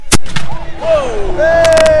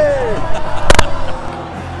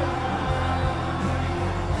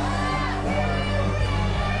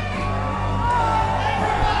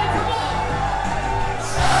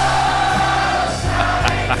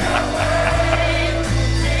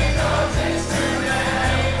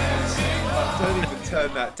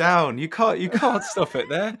Turn that down. You can't stop it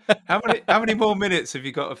there. How many more minutes have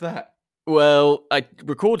you got of that? Well, I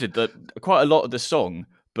recorded quite a lot of the song,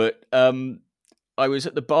 but I was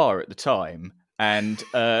at the bar at the time, and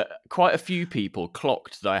quite a few people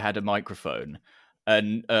clocked that I had a microphone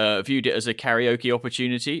and viewed it as a karaoke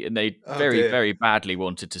opportunity, and they very badly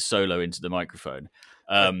wanted to solo into the microphone,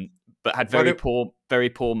 but had very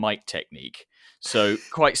poor mic technique. So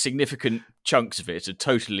quite significant chunks of it are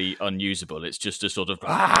totally unusable. It's just a sort of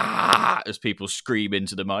as people scream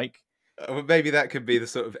into the mic. Well, maybe that could be the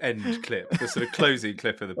sort of end clip, the sort of closing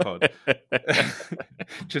clip of the pod.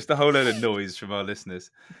 Just a whole load of noise from our listeners.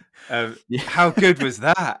 How good was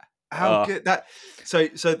that? How good that? So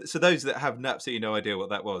those that have absolutely no idea what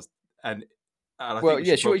that was, and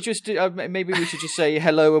maybe we should just say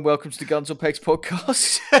hello and welcome to the Guns on Pegs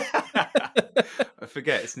podcast. I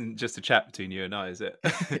forget, it's just a chat between you and I, is it?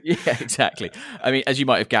 Yeah, exactly. I mean, as you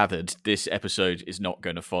might have gathered, this episode is not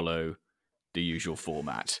going to follow the usual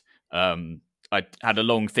format. I had a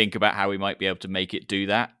long think about how we might be able to make it do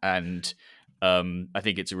that, and I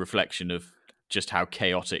think it's a reflection of just how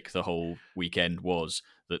chaotic the whole weekend was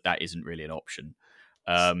that isn't really an option.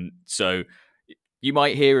 So you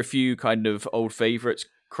might hear a few kind of old favourites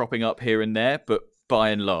cropping up here and there, but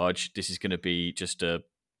by and large, this is going to be just a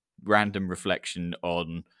random reflection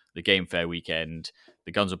on the Game Fair weekend,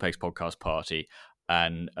 the Guns on Pegs podcast party,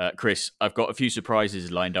 and Chris, I've got a few surprises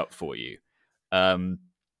lined up for you.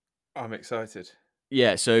 I'm excited.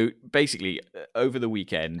 Yeah, so basically, over the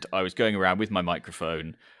weekend, I was going around with my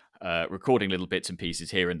microphone, recording little bits and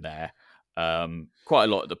pieces here and there, quite a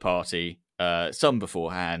lot at the party, some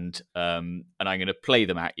beforehand, and I'm going to play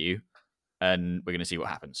them at you, and we're going to see what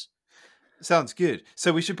happens. Sounds good.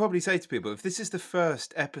 So we should probably say to people, if this is the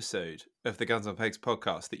first episode of the Guns on Pegs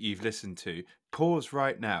podcast that you've listened to, pause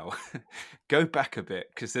right now, go back a bit,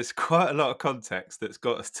 because there's quite a lot of context that's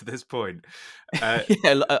got us to this point.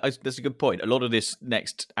 Yeah, that's a good point. A lot of this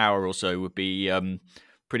next hour or so would be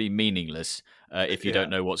pretty meaningless if you don't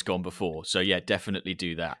know what's gone before. So yeah, definitely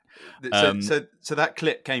do that. So that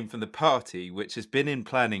clip came from the party, which has been in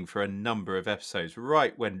planning for a number of episodes,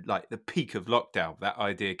 right when like the peak of lockdown, that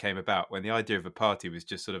idea came about, when the idea of a party was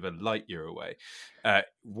just sort of a light year away.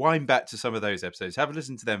 Wind back to some of those episodes, have a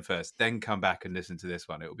listen to them first, then come back and listen to this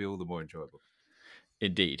one. It will be all the more enjoyable.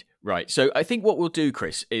 Indeed. Right. So I think what we'll do,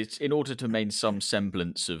 Chris, is in order to maintain some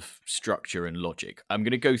semblance of structure and logic, I'm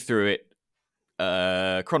going to go through it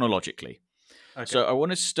chronologically. Okay. So I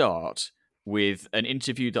want to start with an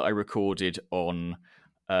interview that I recorded on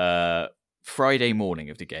Friday morning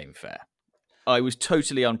of the Game Fair. I was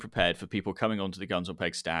totally unprepared for people coming onto the Guns on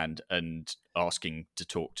Pegs stand and asking to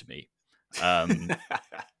talk to me.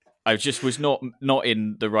 I just was not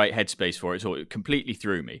in the right headspace for it, so it completely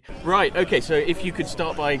threw me. Right, okay, so if you could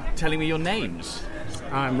start by telling me your names.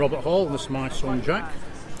 I'm Robert Hall, this is my son Jack.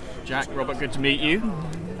 Jack, Robert, good to meet you.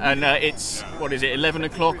 And it's, 11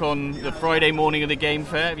 o'clock on the Friday morning of the Game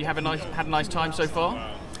Fair. Have you had a nice time so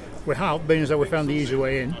far? We have, being as though we found the easy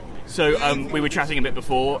way in. So we were chatting a bit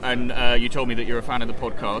before, and you told me that you're a fan of the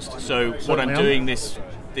podcast. So what I'm doing this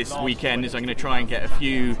weekend is I'm going to try and get a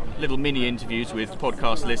few little mini interviews with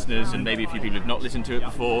podcast listeners and maybe a few people who've not listened to it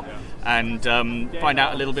before, and find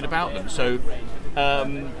out a little bit about them. So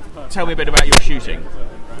tell me a bit about your shooting.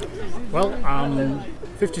 Well, I'm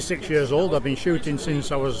 56 years old. I've been shooting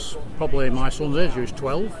since I was probably my son's age. He was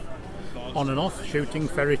 12. On and off, shooting,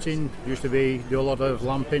 ferreting. Used to do a lot of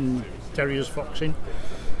lamping, terriers, foxing.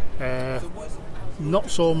 Not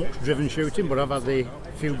so much driven shooting, but I've had a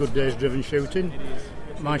few good days driven shooting.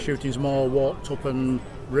 My shooting's more walked up and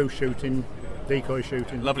roost shooting, decoy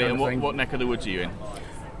shooting. Lovely. And what neck of the woods are you in?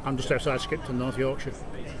 I'm just outside Skipton, North Yorkshire.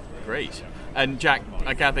 Great. And Jack,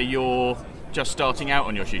 I gather you're just starting out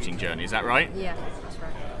on your shooting journey, is that right? Yeah, that's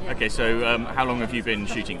right. Yeah. Okay, so how long have you been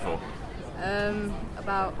shooting for?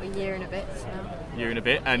 About a year and a bit now. Year and a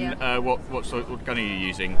bit. And what sort of gun are you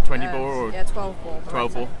using? 20 bore or? Yeah, 12 bore.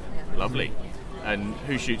 12 bore? Yeah. Lovely. And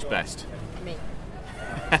who shoots best? Me.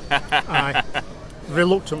 I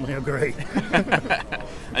reluctantly agree.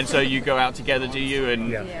 And so you go out together, do you? And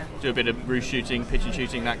yeah. Do a bit of roost shooting, pigeon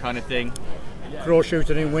shooting, that kind of thing? Crow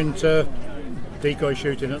shooting in winter, decoy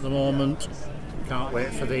shooting at the moment. Can't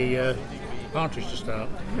wait for the partridge to start.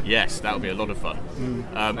 Yes, that'll be a lot of fun.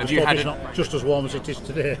 Have you had it's not just as warm as it is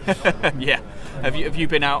today? Yeah. Have you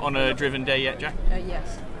been out on a driven day yet, Jack?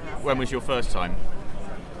 Yes. When was your first time?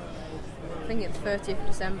 I think it's 30th of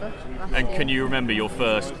December last And year. can you remember your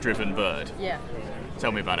first driven bird? Yeah.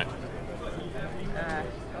 Tell me about it.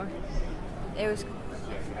 It was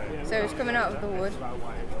coming out of the wood,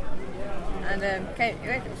 and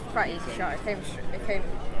it was quite easy shot. It came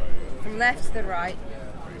from left to the right,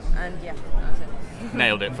 and yeah, that's it.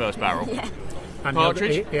 Nailed it, first barrel. Yeah. And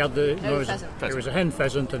Partridge? He had the No, pheasant. it was a hen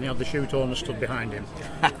pheasant, and he had the shoot owner stood behind him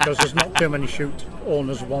because there's not too many shoot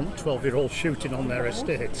owners want 12-year-olds shooting on their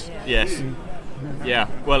estates. Yes. Yeah.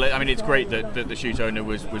 Well, I mean, it's great that the shoot owner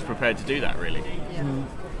was prepared to do that, really. Yeah.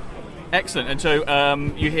 Excellent. And so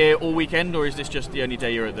you here all weekend, or is this just the only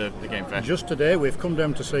day you're at the game fair? Just today, we've come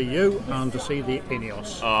down to see you and to see the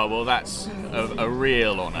Ineos. Oh, well, that's a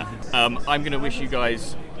real honour. I'm going to wish you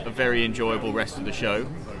guys a very enjoyable rest of the show.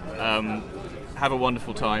 Have a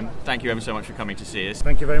wonderful time. Thank you ever so much for coming to see us.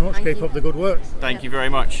 Thank you very much. Thank Keep you. up the good work. Thank you very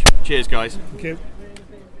much. Cheers, guys. Thank you.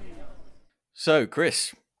 So,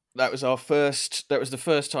 Chris, that was the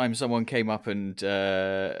first time someone came up and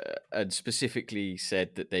specifically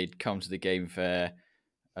said that they'd come to the game fair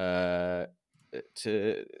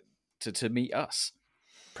to meet us.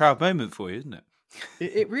 Proud moment for you, isn't it?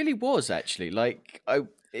 It really was, actually.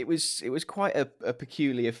 It was quite a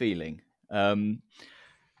peculiar feeling.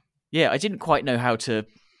 I didn't quite know how to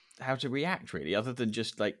react, really, other than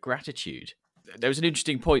just like gratitude. There was an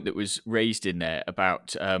interesting point that was raised in there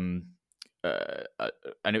about, and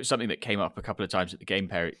it was something that came up a couple of times at the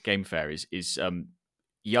game fair is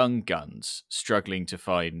young guns struggling to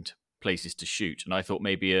find places to shoot. And I thought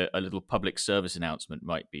maybe a little public service announcement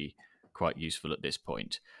might be quite useful at this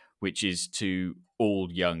point, which is to all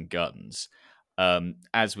young guns,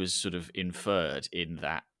 as was sort of inferred in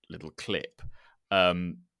that little clip.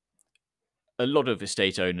 A lot of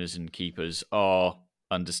estate owners and keepers are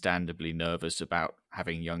understandably nervous about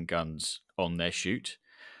having young guns on their shoot.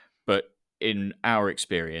 But in our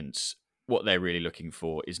experience, what they're really looking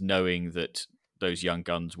for is knowing that those young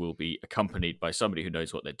guns will be accompanied by somebody who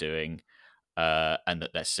knows what they're doing, and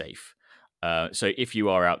that they're safe. So if you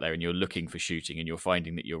are out there and you're looking for shooting and you're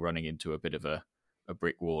finding that you're running into a bit of a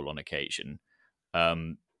brick wall on occasion,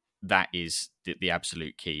 that is the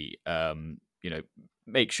absolute key.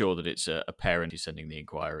 Make sure that it's a parent who's sending the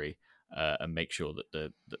inquiry, and make sure that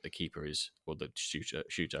the keeper is, or the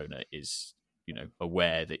shoot owner is,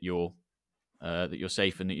 aware that you're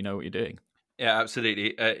safe and that you know what you're doing. Yeah, absolutely.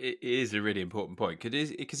 It is a really important point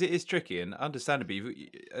because it is tricky, and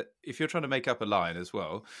understandably, if you're trying to make up a line as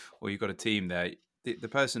well, or you've got a team there, the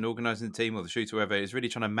person organising the team or the shooter, whoever, is really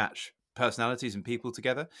trying to match personalities and people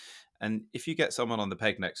together. And if you get someone on the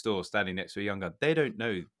peg next door standing next to a young gun, they don't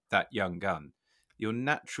know that young gun. Your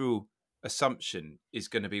natural assumption is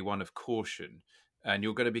going to be one of caution, and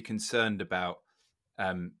you're going to be concerned about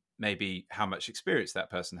maybe how much experience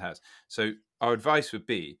that person has. So our advice would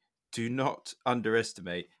be, do not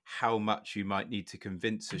underestimate how much you might need to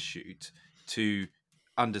convince a shoot to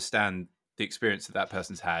understand the experience that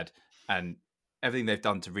person's had and everything they've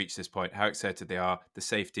done to reach this point, how excited they are, the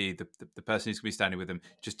safety, the person who's going to be standing with them.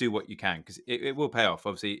 Just do what you can, because it will pay off.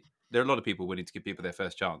 Obviously, there are a lot of people willing to give people their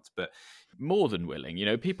first chance, but more than willing,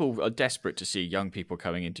 people are desperate to see young people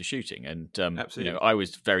coming into shooting. And absolutely. I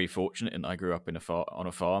was very fortunate in that I grew up on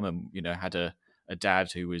a farm, and had a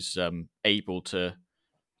dad who was able to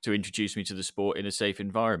introduce me to the sport in a safe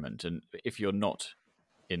environment. And if you're not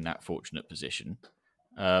in that fortunate position,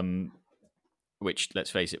 which, let's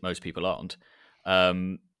face it, most people aren't,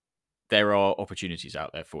 there are opportunities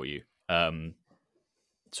out there for you.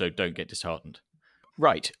 So don't get disheartened.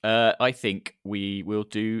 Right, I think we will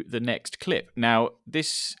do the next clip. Now,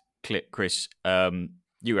 this clip, Chris,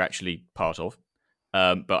 you were actually part of,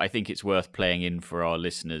 but I think it's worth playing in for our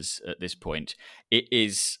listeners at this point. It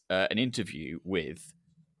is an interview with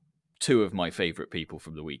two of my favourite people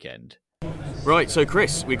from the weekend. Right, so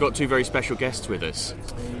Chris, we've got two very special guests with us.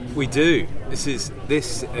 We do. This is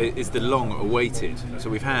the long-awaited. So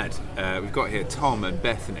we've got here Tom and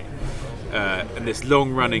Bethany, and this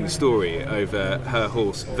long-running story over her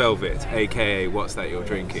horse Velvet, aka What's That You're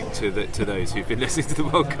Drinking, to those who've been listening to the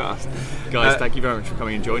podcast. Guys, thank you very much for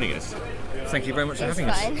coming and joining us. Thank you very much for It's having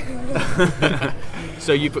us. fine.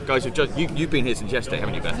 So you've been here since yesterday,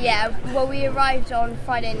 haven't you, Beth? Yeah, well, we arrived on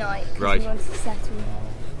Friday night because Right. we wanted to settle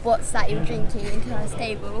what's that you're drinking into our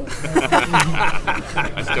stable.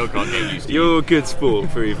 I still can't get used to You're a good sport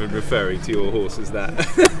for even referring to your horse as that.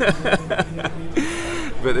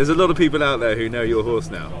 But there's a lot of people out there who know your horse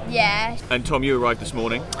now. Yeah. And Tom, you arrived this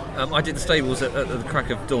morning. I did the stables at the crack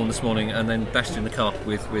of dawn this morning, and then dashed in the car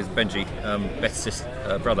with Benji, Beth's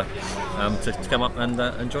brother, to come up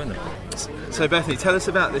and join them. So Bethany, tell us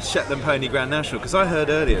about this Shetland Pony Grand National, because I heard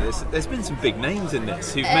earlier there's been some big names in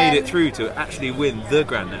this who've made it through to actually win the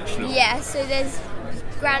Grand National. Yeah, so there's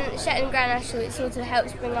Shetland Grand National. It sort of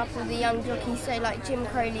helps bring up all the young jockeys. So like Jim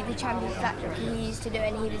Crowley, the champion flat jockey, he used to do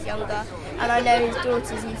it when he was younger, and I know his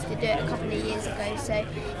daughters used to do it a couple of years ago. So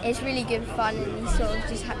it's really good fun, and you sort of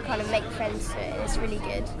just kind of make friends to it. It's really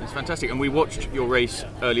good. It's fantastic. And we watched your race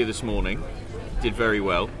earlier this morning. Did very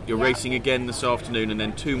well. You're racing again this afternoon and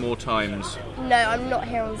then 2 more times. No, I'm not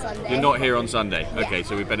here on Sunday. You're not here on Sunday? Yeah. Okay,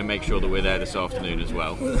 so we better make sure that we're there this afternoon as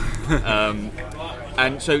well.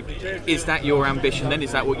 And so is that your ambition then?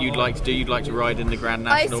 Is that what you'd like to do? You'd like to ride in the Grand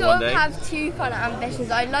National one day? I sort of have 2 kind of ambitions.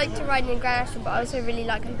 I like to ride in the Grand National, but I also really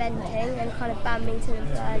like eventing and kind of badminton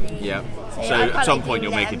and Burley. Yeah. So So I at quite some like point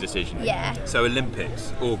doing you'll make a them. decision. Yeah. So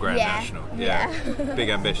Olympics or Grand Yeah. National. Yeah. Big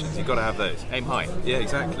ambitions. You've got to have those. Aim high. Yeah,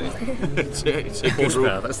 exactly. It's a good rule.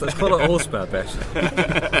 Horsepower. That's quite a lot of horsepower, Beth.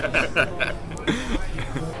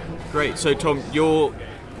 Great. So, Tom, you're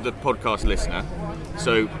the podcast listener.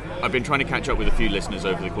 So, I've been trying to catch up with a few listeners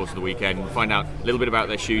over the course of the weekend, find out a little bit about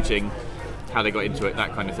their shooting, how they got into it,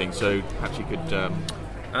 that kind of thing. So, perhaps you could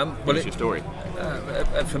give us your story.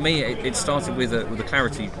 For me, it started with a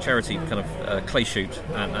charity kind of clay shoot,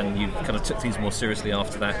 and you kind of took things more seriously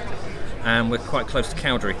after that. And we're quite close to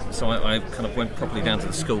Cowdray, so I kind of went properly down to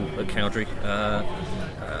the school at Cowdray.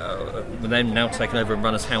 We're then now taken over and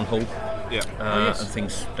run as Hound Hall, and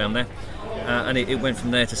things down there. And it went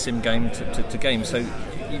from there to sim game to game. So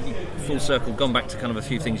full circle, gone back to kind of a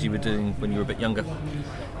few things you were doing when you were a bit younger,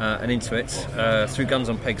 and into it. Through Guns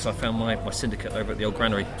on Pegs, I found my syndicate over at the old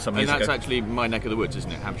granary some years ago. And that's actually my neck of the woods,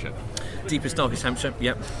 isn't it? Hampshire. Deepest, darkest Hampshire,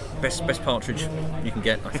 yep. Best partridge you can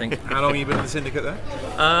get, I think. How long have you been in the syndicate there?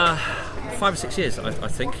 5 or 6 years, I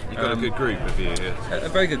think. You've got a good group of you here. A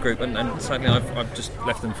very good group, and sadly I've just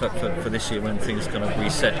left them for this year when things kind of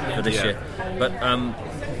reset for this year. But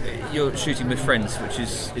you're shooting with friends, which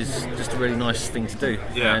is just a really nice thing to do,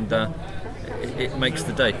 and it makes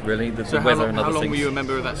the day, really. The weather and other things. How long were you a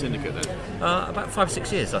member of that syndicate then? About 5 or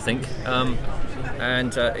 6 years, I think.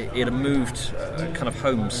 And it had moved kind of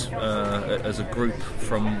homes as a group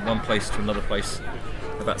from one place to another place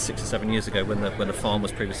about 6 or 7 years ago when the farm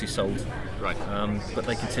was previously sold. Right. But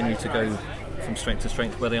they continue to go from strength to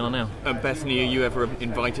strength where they are now. Bethany, are you ever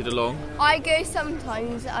invited along? I go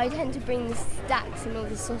sometimes. I tend to bring the stacks and all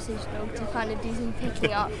the sausage dog to kind of do some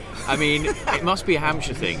picking up. I mean, it must be a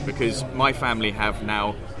Hampshire thing because my family have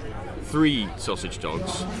now 3 sausage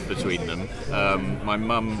dogs between them. My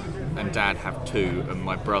mum and dad have 2 and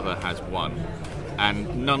my brother has 1.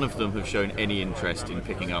 And none of them have shown any interest in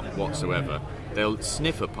picking up whatsoever. They'll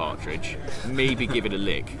sniff a partridge, maybe give it a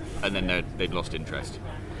lick, and then they've lost interest.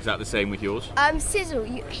 Is that the same with yours? Sizzle,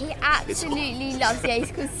 he absolutely loves. Yeah,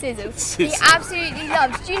 he's called Sizzle. Sizzle. He absolutely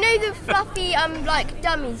loves. Do you know the fluffy like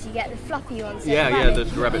dummies you get, the fluffy ones? Yeah, the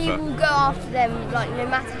rabbit He fur. will go after them, like no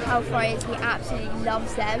matter how far it is. He absolutely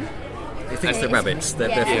loves them. He thinks they're rabbits,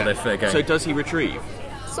 therefore they're fair game. So does he retrieve?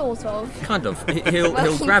 Sort of. Kind of. He'll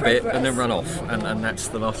Working grab it progress. and then run off, and that's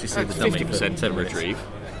the last you see of the dummy. 50% for 10 minutes. retrieve.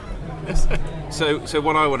 So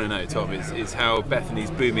what I want to know, Tom, is how Bethany's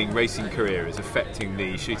booming racing career is affecting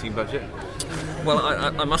the shooting budget. Well,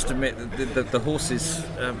 I must admit the horses.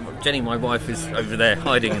 Jenny, my wife, is over there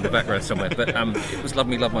hiding in the background somewhere. But it was love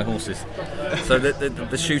my horses. So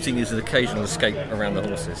the shooting is an occasional escape around the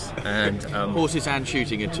horses. And Horses and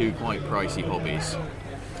shooting are 2 quite pricey hobbies.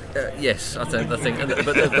 yes, I think. But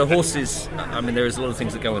the horses. I mean, there is a lot of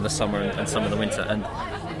things that go in the summer and some in the winter.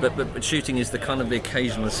 But shooting is the kind of the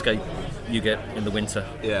occasional escape you get in the winter.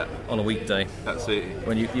 Yeah, On a weekday. absolutely.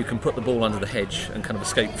 When you can put the ball under the hedge and kind of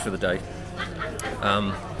escape for the day.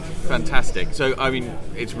 Fantastic. So, I mean,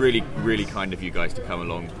 it's really, really kind of you guys to come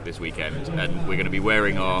along this weekend, and we're going to be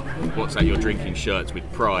wearing our What's That You're Drinking shirts with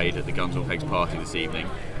pride at the Guns on Pegs party this evening.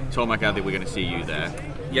 Tom, I gather we're going to see you there.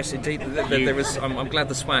 Yes, indeed. There was. I'm glad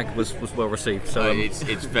the swag was well received. So It's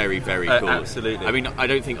very, very cool. Absolutely. I mean, I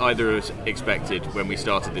don't think either of us expected when we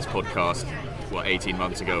started this podcast, 18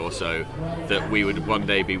 months ago or so, that we would one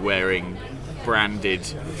day be wearing branded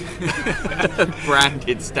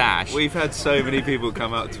stash. We've had so many people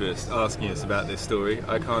come up to us asking us about this story.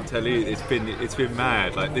 I can't tell you, it's been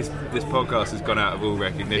mad. Like this podcast has gone out of all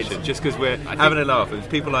recognition just because we're having a laugh. It's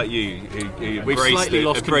people like you who We've slightly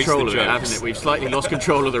lost control of it, haven't it? We've slightly lost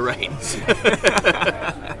control of the reins.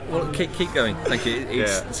 well, keep going. Thank you.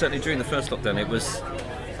 It's certainly during the first lockdown. It was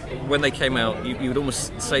when they came out, you would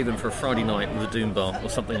almost save them for a Friday night with a Doom Bar or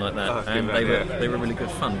something like that, and they were really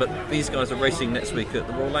good fun. But these guys are racing next week at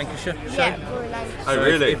the Royal Lancashire show. Yeah, Royal Lancashire. Oh,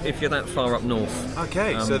 really? If you're that far up north.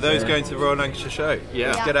 Okay, so those going to the Royal Lancashire show.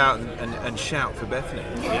 Yeah. Get out and shout for Bethany.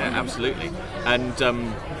 Yeah, absolutely. And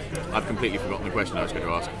I've completely forgotten the question I was going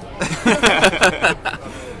to ask.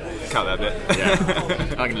 Cut that bit. Yeah,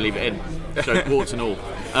 I'm going to leave it in. So, warts and all.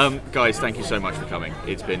 Guys, thank you so much for coming.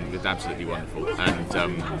 It's absolutely wonderful. And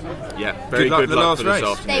very Good luck good the luck last for this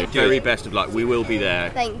race. afternoon. Thank you. Very best of luck. We will be there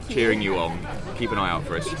Thank you. cheering you on. Keep an eye out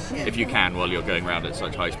for us if you can while you're going around at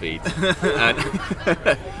such high speed.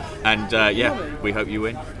 And we hope you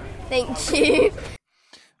win. Thank you.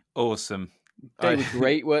 Awesome. They were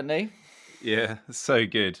great, weren't they? Yeah, so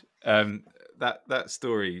good. That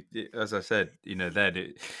story, as I said,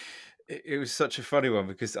 then it was such a funny one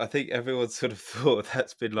because I think everyone sort of thought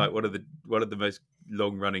that's been like one of the most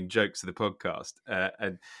long running jokes of the podcast,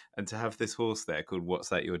 and to have this horse there called "What's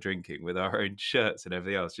That You're Drinking" with our own shirts and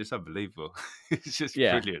everything else, just unbelievable. It's just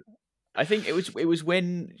brilliant. I think it was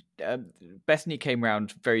when Bethany came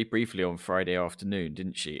round very briefly on Friday afternoon,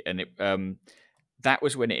 didn't she? And that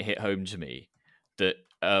was when it hit home to me that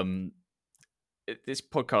this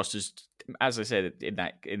podcast is, as I said in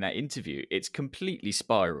that interview, it's completely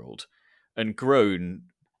spiraled and grown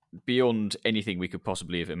beyond anything we could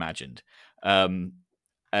possibly have imagined. And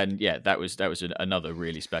yeah, that was another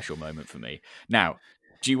really special moment for me. Now,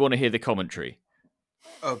 do you want to hear the commentary?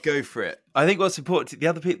 Oh, go for it. I think what's important, the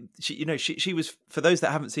other people, she was, for those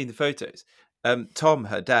that haven't seen the photos, Tom,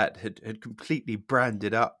 her dad, had completely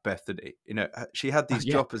branded up Bethany. She had these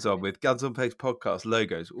droppers on with Guns on Pegs podcast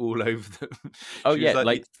logos all over them. Oh yeah,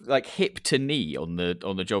 like hip to knee on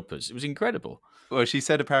the jobbers. It was incredible. Well, she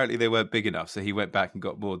said apparently they weren't big enough, so he went back and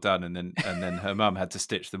got more done, and then her mum had to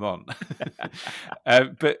stitch them on.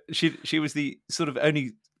 But she was the sort of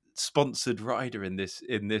only sponsored rider in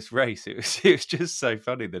this race. It was just so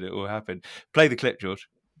funny that it all happened. Play the clip, George.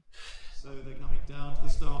 So they're coming down to the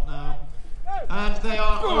start now. And they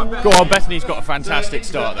are Go on, Bethany's got a fantastic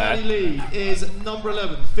start there. Lead is number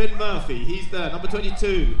 11, Finn Murphy. He's there. Number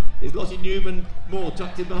 22 is Lottie Newman-Moore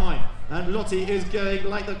tucked in behind. And Lottie is going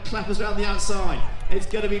like the clappers around the outside. It's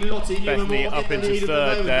going to be Lottie Newman-Moore up in the into lead third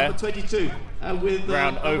at the moment. there. Number 22 with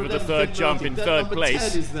Round over the 11, third Finn jump Murphy. in Then third number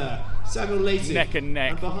place. 10 is there. Samuel Lacey. Neck and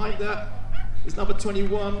neck. And behind that is number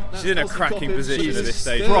 21. She's in a cracking position at this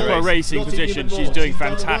stage. Proper racing position. She's doing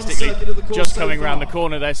fantastically. Just coming round the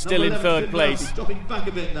corner there, still in third place. Dropping back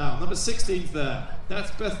a bit now. Number 16's there.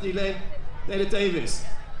 That's Bethany Layla Davis.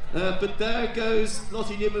 But there goes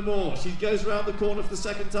Lottie Newman-Moore. She goes round the corner for the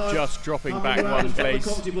second time. Just dropping Coming back around one in front of place. the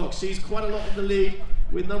commentary box. She's quite a lot in the lead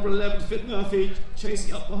with number 11 Finn Murphy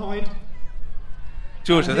chasing up behind.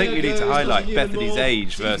 George, I think we need to highlight Bethany's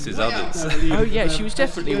age versus others. Oh yeah, she was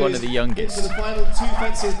definitely one of the youngest. Into the final two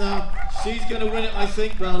fences now. She's going to win it, I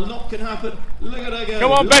think, but a lot can happen. Look at her go.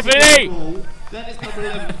 Come on, Lots of Bethany! ball. Then it's number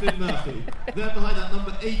 11, Finn Murphy. Then behind that,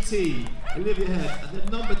 number 18, Olivia Head. And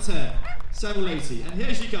then number 10, Samuel Lacey. And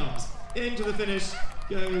here she comes. Into the finish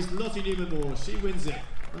goes Lottie Newman-Moore. She wins it.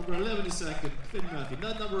 Number 11 is second, Finn Murphy.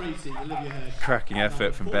 Then number 18, Olivia Head. Cracking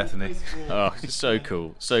effort from Bethany. Oh, so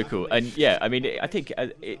cool, so cool. And yeah, I mean, I think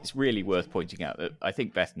it's really worth pointing out that I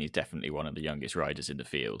think Bethany is definitely one of the youngest riders in the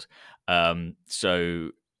field.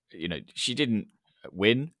 So, she didn't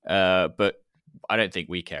win, but I don't think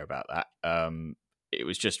we care about that. It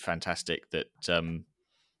was just fantastic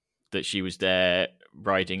that she was there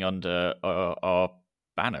riding under our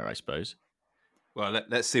banner, I suppose. Well,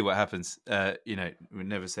 let's see what happens. We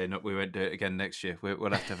never say not. We won't do it again next year.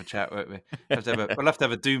 We'll have to have a chat, won't we? We'll have to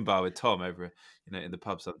have a Doom bar with Tom over, in the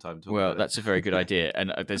pub sometime. Well, that's a very good idea,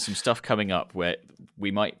 and there's some stuff coming up where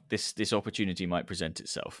we might this opportunity might present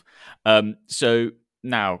itself. So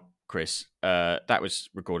now, Chris, that was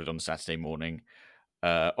recorded on Saturday morning.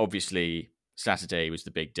 Obviously, Saturday was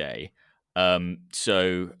the big day.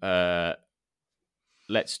 So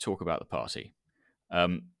let's talk about the party.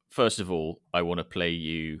 First of all, I want to play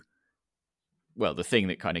you, the thing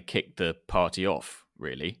that kind of kicked the party off,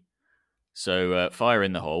 really. So, Fire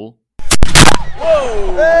in the Hole.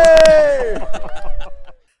 Whoa! Hey!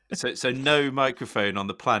 So no microphone on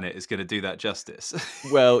the planet is going to do that justice.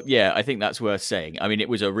 Well, yeah, I think that's worth saying. I mean, it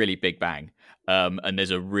was a really big bang, and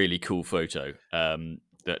there's a really cool photo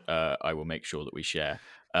that I will make sure that we share.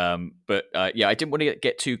 But I didn't want to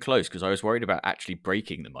get too close because I was worried about actually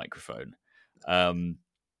breaking the microphone.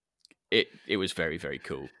 It was very, very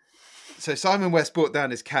cool. So Simon West brought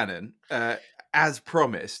down his cannon, as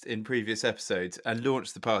promised in previous episodes, and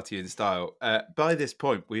launched the party in style. By this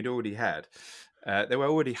point, we'd already had There were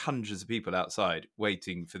already hundreds of people outside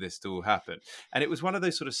waiting for this to all happen, and it was one of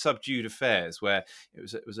those sort of subdued affairs where it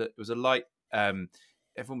was a light.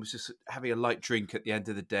 Everyone was just having a light drink at the end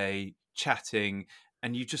of the day, chatting,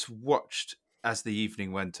 and you just watched as the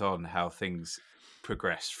evening went on how things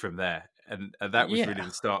progressed from there, and that was really Yeah.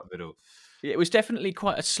 the start of it all. It was definitely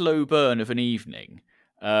quite a slow burn of an evening.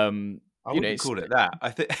 I wouldn't call it that. I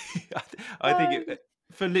think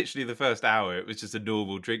for literally the first hour, it was just a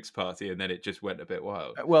normal drinks party, and then it just went a bit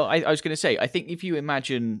wild. Well, I was going to say, I think if you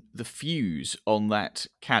imagine the fuse on that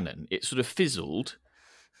cannon, it sort of fizzled,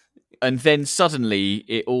 and then suddenly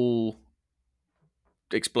it all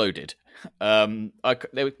exploded.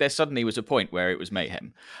 There suddenly was a point where it was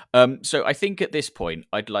mayhem. So I think at this point,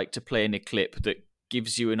 I'd like to play in a clip that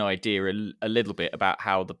gives you an idea a little bit about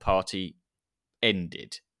how the party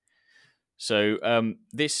ended. So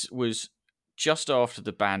this was just after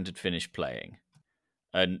the band had finished playing,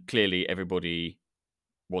 and clearly everybody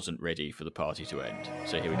wasn't ready for the party to end.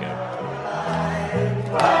 So here we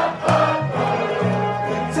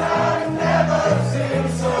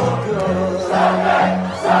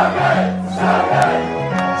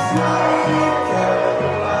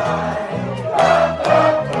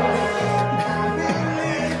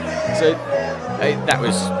So that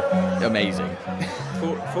was amazing.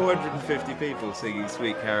 450 people singing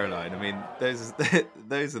 "Sweet Caroline." I mean, those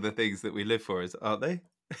are the things that we live for, aren't they?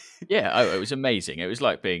 Yeah, it was amazing. It was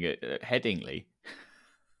like being at Headingley.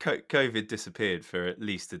 COVID disappeared for at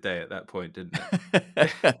least a day at that point, didn't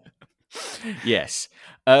it? Yes.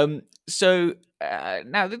 So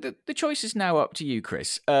now the choice is now up to you,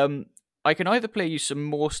 Chris. I can either play you some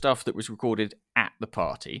more stuff that was recorded at the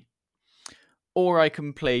party, or I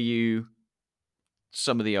can play you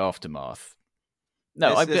some of the aftermath.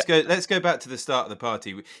 No, let's go back to the start of the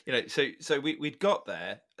party. So we'd got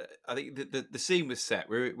there. I think the scene was set.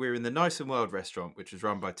 We were in the Nice and Wild restaurant, which was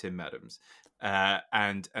run by Tim Madams,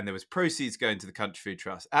 and there was proceeds going to the Country Food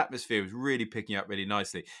Trust. Atmosphere was really picking up really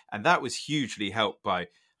nicely, and that was hugely helped by,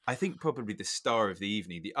 I think, probably the star of the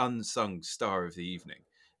evening, the unsung star of the evening,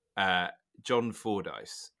 John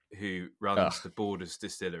Fordyce, who runs the Borders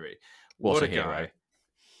Distillery. What a hero.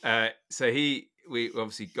 Guy! We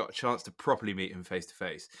obviously got a chance to properly meet him face to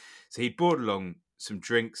face. So he brought along some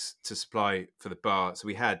drinks to supply for the bar. So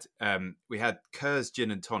we had Kerr's gin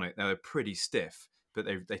and tonic. They were pretty stiff, but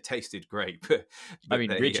they tasted great. But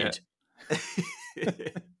rigid.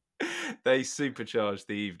 They supercharged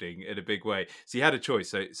the evening in a big way. So you had a choice.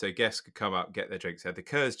 So guests could come up, get their drinks. They had the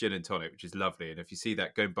Kerr's gin and tonic, which is lovely. And if you see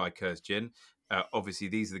that, go and buy Kerr's gin. Obviously,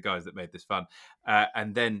 these are the guys that made this fun.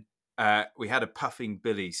 And then we had a Puffing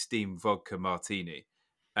Billy steamed vodka martini,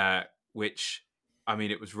 which, I mean,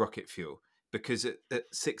 it was rocket fuel, because at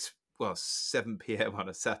 7 p.m. on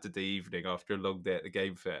a Saturday evening after a long day at the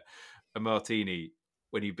game fair, a martini,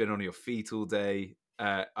 when you've been on your feet all day,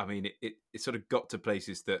 I mean, it sort of got to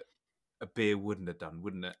places that a beer wouldn't have done,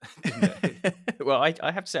 wouldn't it? Well,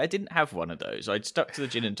 I have to say, I didn't have one of those. I'd stuck to the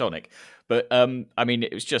gin and tonic. But, I mean,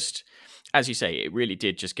 it was just, as you say, it really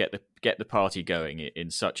did just get the party going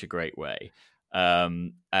in such a great way.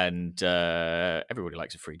 And everybody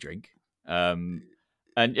likes a free drink. And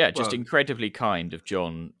yeah, just incredibly kind of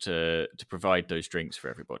John to provide those drinks for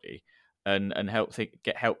everybody and help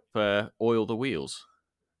oil the wheels.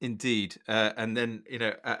 Indeed, and then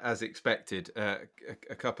as expected, a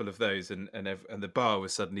couple of those, and the bar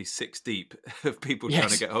was suddenly 6 deep of people trying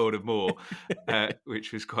to get hold of more,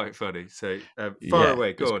 which was quite funny. So far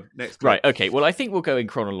away, go on next. Clip. Right, okay. Well, I think we'll go in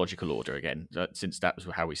chronological order again, since that was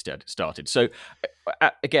how we started. So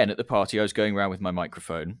again, at the party, I was going around with my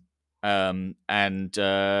microphone, and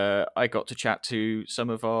I got to chat to some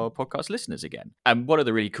of our podcast listeners again. And one of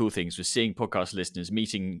the really cool things was seeing podcast listeners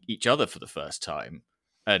meeting each other for the first time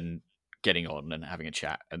and getting on and having a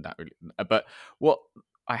chat, and that really. But what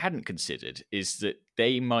I hadn't considered is that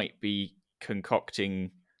they might be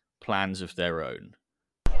concocting plans of their own.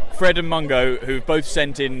 Fred and Mungo, who've both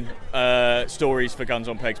sent in stories for Guns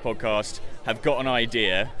on Pegs podcast, have got an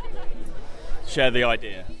idea. Share the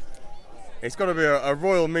idea. It's got to be a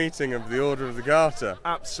royal meeting of the Order of the Garter.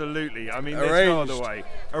 Absolutely. I mean, there's no other way.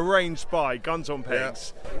 Arranged by Guns on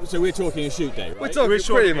Pegs. Yeah. So we're talking a shoot day, right? We're talking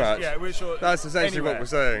pretty much. Yeah, we're sure. That's essentially what we're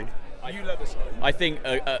saying. You let us know. I think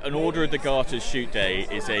an Order of the Garter's shoot day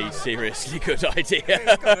is a seriously good idea.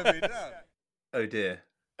 It's got to be done. Oh dear.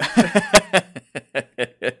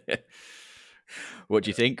 What do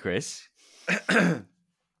you think, Chris?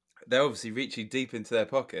 They're obviously reaching deep into their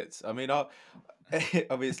pockets. I mean,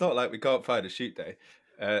 it's not like we can't find a shoot day.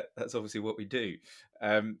 That's obviously what we do.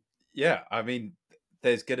 Yeah, I mean,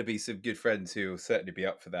 there's going to be some good friends who will certainly be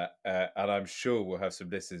up for that. And I'm sure we'll have some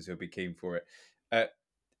listeners who'll be keen for it.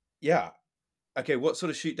 Yeah. Okay, what sort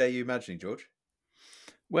of shoot day are you imagining, George?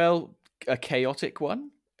 Well, a chaotic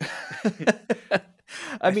one.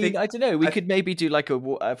 I don't know. We could maybe do like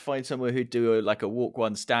find somewhere who'd do a walk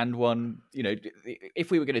one, stand one. You know,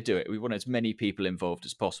 if we were going to do it, we want as many people involved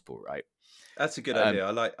as possible, right? That's a good idea.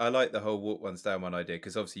 I like the whole walk one, stand one idea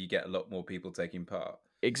because obviously you get a lot more people taking part.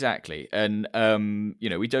 Exactly, and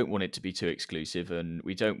we don't want it to be too exclusive, and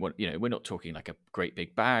we don't want, we're not talking like a great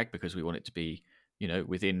big bag because we want it to be,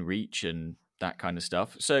 within reach and that kind of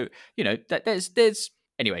stuff. So, there's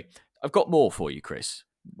anyway. I've got more for you, Chris.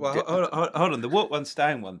 Well, hold on. The walk one,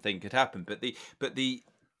 stand one thing could happen, but the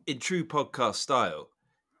in true podcast style,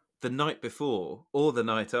 the night before or the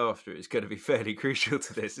night after is going to be fairly crucial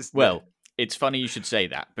to this. Isn't it? It's funny you should say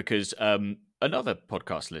that because another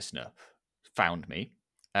podcast listener found me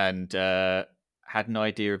and had an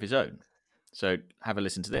idea of his own. So have a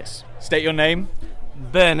listen to this. State your name.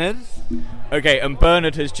 Bernard. Okay, and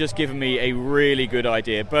Bernard has just given me a really good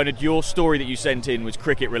idea. Bernard, your story that you sent in was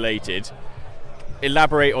cricket related.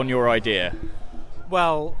 Elaborate on your idea.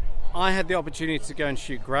 Well, I had the opportunity to go and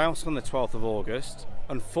shoot grouse on the 12th of August.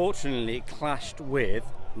 Unfortunately, it clashed with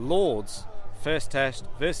Lord's first test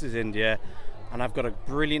versus India, and I've got a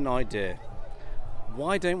brilliant idea.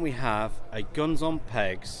 Why don't we have a Guns on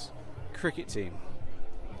Pegs cricket team?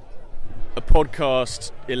 A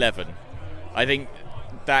podcast 11. I think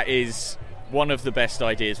that is one of the best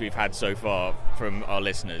ideas we've had so far from our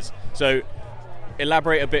listeners. So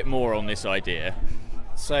elaborate a bit more on this idea.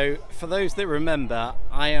 So for those that remember,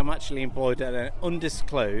 I am actually employed at an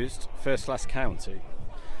undisclosed first-class county.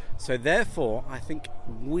 So therefore, I think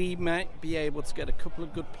we might be able to get a couple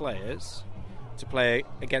of good players to play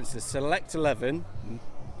against the select 11,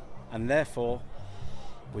 and therefore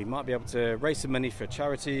we might be able to raise some money for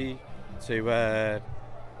charity, to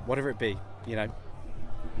whatever it be,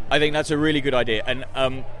 I think that's a really good idea. And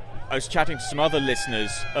I was chatting to some other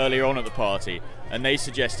listeners earlier on at the party, and they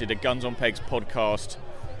suggested a Guns on Pegs podcast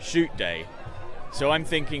shoot day. So I'm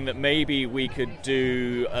thinking that maybe we could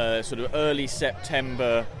do a sort of early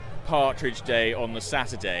September Partridge Day on the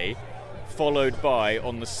Saturday, followed by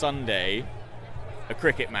on the Sunday a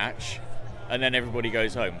cricket match, and then everybody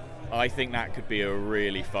goes home. I think that could be a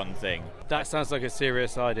really fun thing. That sounds like a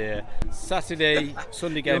serious idea. Saturday,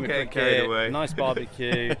 Sunday game of cricket, nice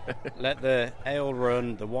barbecue, let the ale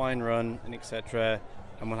run, the wine run, and etc.,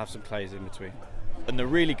 and we'll have some plays in between. And the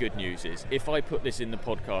really good news is, if I put this in the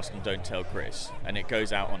podcast and don't tell Chris, and it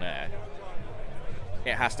goes out on air,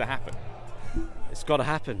 it has to happen. It's got to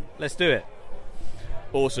happen. Let's do it.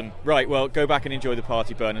 Awesome. Right, well, go back and enjoy the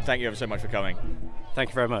party, Bern, and thank you ever so much for coming.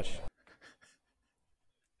 Thank you very much.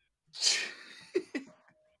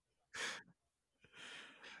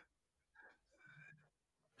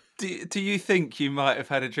 Do you think you might have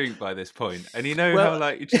had a drink by this point? And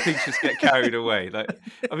how things just get carried away.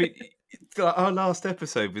 Our last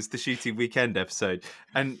episode was the shooting weekend episode,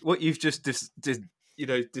 and what you've just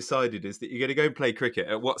decided is that you're going to go and play cricket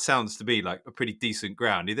at what sounds to be like a pretty decent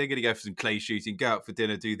ground. You're then going to go for some clay shooting, go out for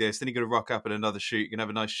dinner, do this, then you're going to rock up at another shoot. You're going to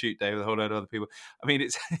have a nice shoot day with a whole load of other people. I mean,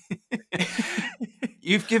 it's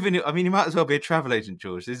you've given it. I mean, you might as well be a travel agent,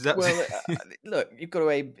 George. Well, look, you've got to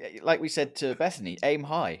aim, like we said to Bethany, aim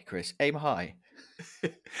high, Chris, aim high.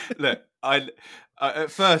 Look, I at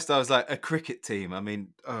first I was like, a cricket team. I mean,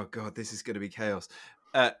 oh god, this is going to be chaos.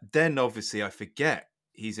 Then obviously I forget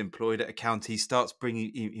he's employed at a county. He starts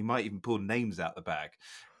bringing. He might even pull names out the bag.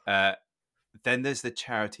 Then there's the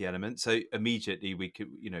charity element. So immediately we could,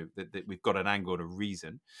 that we've got an angle and a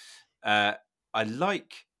reason. I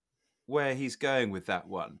like where he's going with that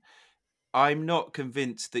one. I'm not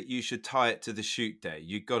convinced that you should tie it to the shoot day.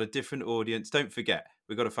 You've got a different audience. Don't forget,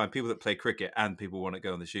 we've got to find people that play cricket and people want to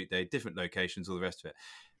go on the shoot day, different locations, all the rest of it.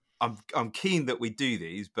 I'm keen that we do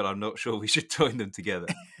these, but I'm not sure we should join them together.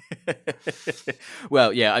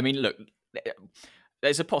 Well, yeah, I mean, look,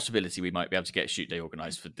 there's a possibility we might be able to get a shoot day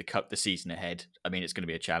organised for the season ahead. I mean, it's going to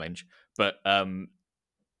be a challenge, but what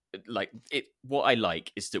I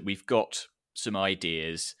like is that we've got some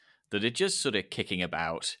ideas that are just sort of kicking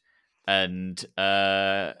about, and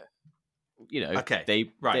we'll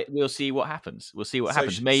see what happens. We'll see what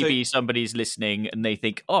happens. Maybe somebody's listening and they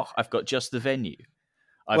think, "Oh, I've got just the venue.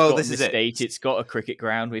 I've got this estate. It's got a cricket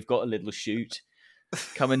ground. We've got a little shoot.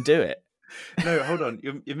 Come and do it." No, hold on.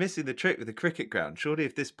 You're missing the trick with the cricket ground. Surely,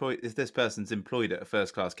 if this person's employed at a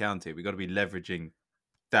first-class county, we've got to be leveraging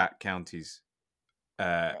that county's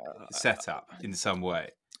setup in some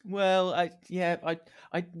way. Well, I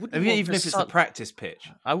wouldn't. I mean, even if it's a practice pitch,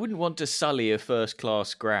 I wouldn't want to sully a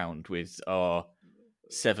first-class ground with our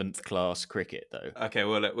seventh-class cricket, though. Okay,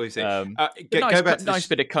 well, we'll see. Go back to nice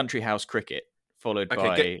bit of country house cricket followed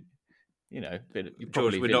by,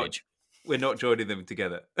 George, village. We're not joining them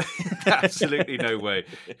together. Absolutely no way,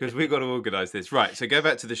 because we've got to organise this. Right, so go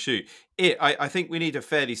back to the shoot. I think we need a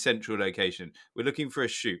fairly central location. We're looking for a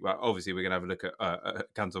shoot. Well, obviously, we're going to have a look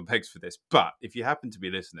at Guns on Pegs for this. But if you happen to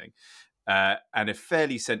be listening, and a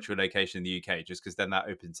fairly central location in the UK, just because then that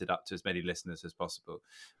opens it up to as many listeners as possible.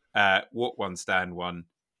 Walk one, stand one,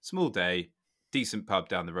 small day, decent pub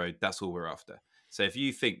down the road. That's all we're after. So if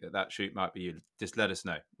you think that shoot might be you, just let us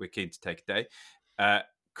know. We're keen to take a day.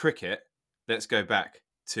 Cricket. Let's go back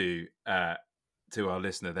to our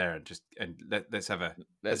listener there and let's have a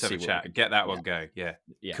chat. Get that one going. Yeah,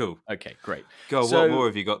 cool. Okay, great. God, what more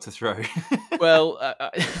have you got to throw? Well,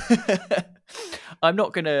 I'm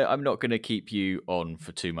not gonna keep you on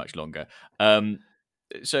for too much longer.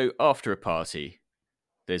 So after a party,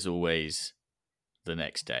 there's always the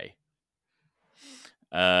next day,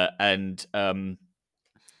 and I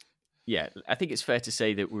think it's fair to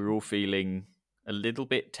say that we're all feeling a little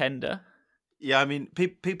bit tender. Yeah, I mean,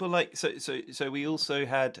 people like so. We also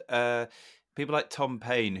had people like Tom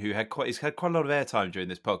Payne, who had quite a lot of airtime during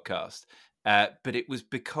this podcast. But it was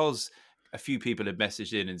because a few people had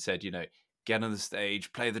messaged in and said, get on the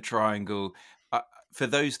stage, play the triangle. For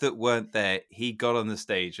those that weren't there, he got on the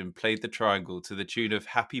stage and played the triangle to the tune of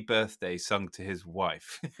 "Happy Birthday" sung to his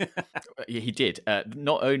wife. He did.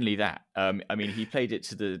 Not only that, he played it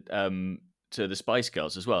to the Spice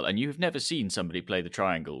Girls as well, and you've never seen somebody play the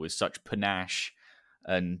triangle with such panache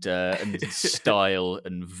and style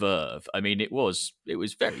and verve. I mean, it was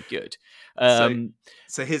very good.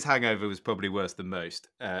 So his hangover was probably worse than most,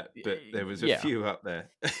 but there was a few up there.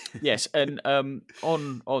 Yes, and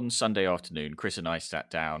on Sunday afternoon, Chris and I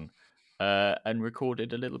sat down and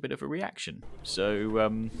recorded a little bit of a reaction.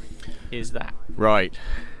 So here's that. Right,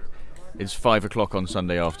 it's 5:00 on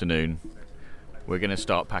Sunday afternoon. We're going to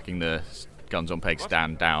start packing the Guns on Pegs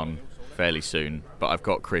stand down fairly soon, but I've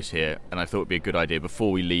got Chris here, and I thought it'd be a good idea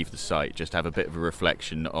before we leave the site just have a bit of a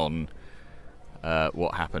reflection on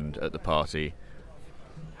what happened at the party.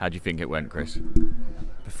 How do you think it went, Chris?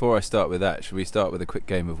 Before I start with that, should we start with a quick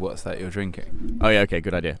game of What's That You're Drinking? Oh yeah, okay,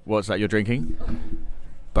 good idea. What's that you're drinking?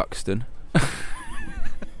 Buxton.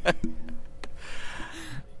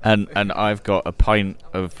 And I've got a pint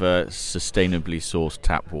of sustainably sourced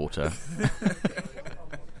tap water.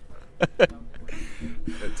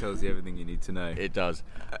 That tells you everything you need to know. It does.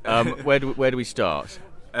 Where do we start?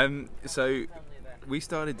 So we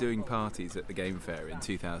started doing parties at the Game Fair in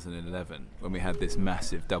 2011 when we had this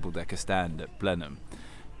massive double-decker stand at Blenheim,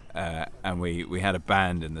 and we had a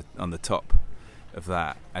band on the top of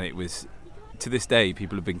that, and it was, to this day,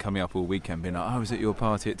 people have been coming up all weekend being like, I was at your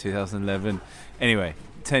party at 2011. Anyway,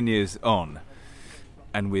 10 years on,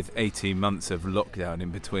 and with 18 months of lockdown in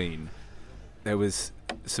between, there was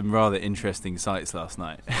some rather interesting sights last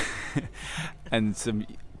night and some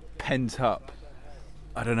pent up,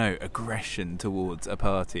 I don't know, aggression towards a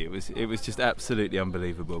party. It was just absolutely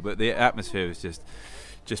unbelievable, but the atmosphere was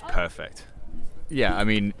just perfect. Yeah, I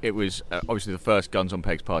mean, it was obviously the first Guns on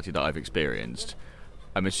Pegs party that I've experienced.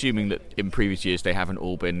 I'm assuming that in previous years they haven't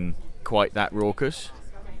all been quite that raucous.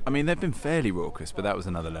 I mean, they've been fairly raucous, but that was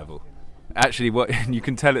another level. Actually, what you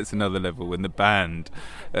can tell it's another level when the band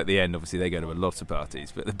at the end, obviously they go to a lot of parties,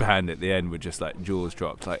 but the band at the end were just like jaws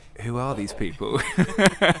dropped, like, who are these people?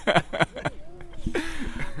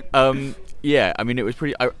 Yeah, I mean, it was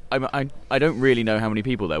pretty. I don't really know how many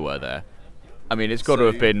people there were there. I mean, it's got to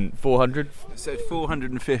have been 400. So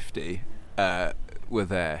 450 were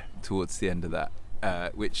there towards the end of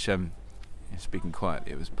that, which. Speaking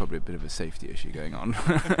quietly, it was probably a bit of a safety issue going on.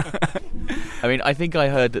 I mean, I think I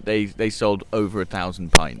heard that they sold over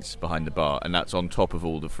 1,000 pints behind the bar, and that's on top of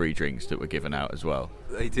all the free drinks that were given out as well.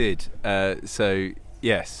 They did. So,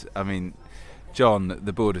 yes, I mean, John,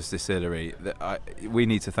 the Borders Distillery, we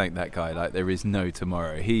need to thank that guy like there is no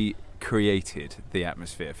tomorrow. He created the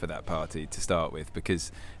atmosphere for that party to start with,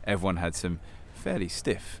 because everyone had some fairly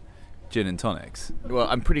stiff gin and tonics. Well,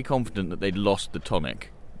 I'm pretty confident that they'd lost the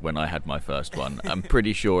tonic when I had my first one. I'm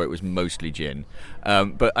pretty sure it was mostly gin.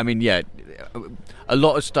 But, I mean, yeah, a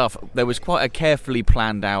lot of stuff. There was quite a carefully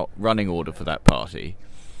planned out running order for that party.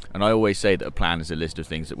 And I always say that a plan is a list of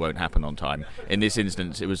things that won't happen on time. In this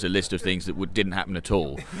instance, it was a list of things that didn't happen at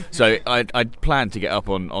all. So I'd planned to get up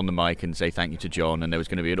on the mic and say thank you to John, and there was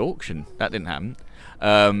going to be an auction. That didn't happen.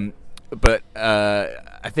 But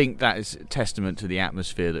I think that is a testament to the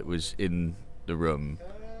atmosphere that was in the room.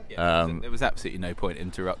 There was absolutely no point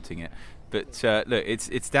interrupting it. But look,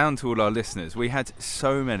 it's down to all our listeners. We had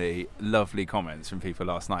so many lovely comments from people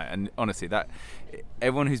last night, and honestly, that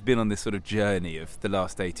everyone who's been on this sort of journey of the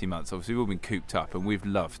last 18 months, obviously we've all been cooped up, and we've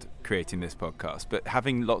loved creating this podcast. But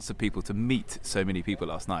having lots of people to meet so many people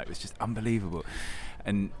last night was just unbelievable,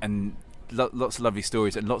 and lots of lovely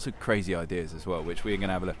stories and lots of crazy ideas as well, which we're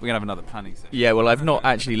gonna have another planning session. Yeah, well, I've not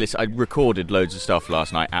actually listened. I recorded loads of stuff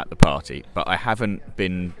last night at the party, but I haven't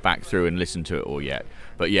been back through and listened to it all yet.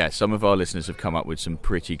 But yeah, some of our listeners have come up with some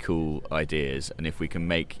pretty cool ideas, and if we can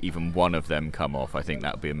make even one of them come off, I think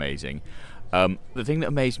that would be amazing. The thing that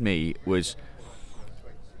amazed me was,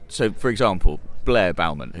 so for example, Blair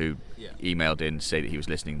Bauman, who emailed in to say that he was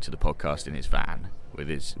listening to the podcast in his van with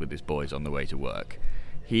his boys on the way to work.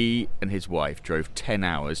 He and his wife drove 10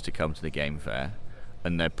 hours to come to the game fair,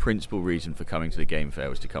 and their principal reason for coming to the game fair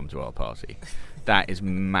was to come to our party. That is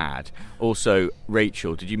mad. Also,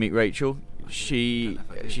 Rachel, did you meet Rachel? She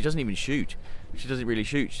doesn't even shoot. She doesn't really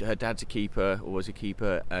shoot. Her dad's a keeper, or was a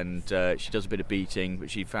keeper, and she does a bit of beating, but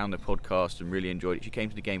she found the podcast and really enjoyed it. She came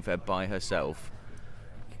to the game fair by herself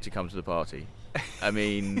to come to the party. I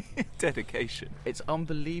mean... dedication. It's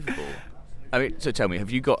unbelievable. I mean, so tell me,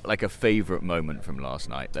 have you got like a favourite moment from last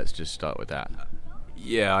night? Let's just start with that.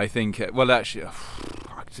 Yeah, I think, well, actually, I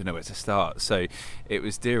don't know where to start. So it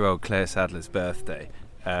was dear old Claire Sadler's birthday.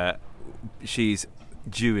 She's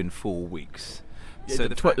due in 4 weeks. So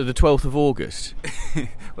the 12th of August.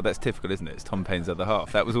 Well, that's typical, isn't it? It's Tom Payne's other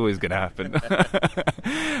half. That was always going to happen.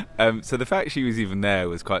 So the fact she was even there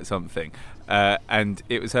was quite something. And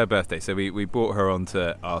it was her birthday, so we brought her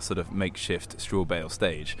onto our sort of makeshift straw bale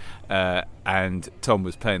stage. And Tom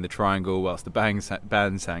was playing the triangle whilst the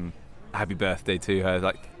band sang happy birthday to her.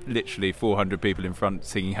 Like literally 400 people in front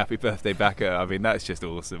singing happy birthday back at her. I mean, that's just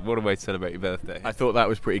awesome. What a way to celebrate your birthday. I thought that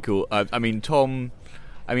was pretty cool. I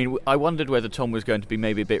wondered whether Tom was going to be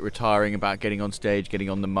maybe a bit retiring about getting on stage, getting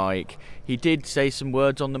on the mic. He did say some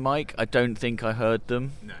words on the mic. I don't think I heard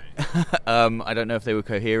them. No. I don't know if they were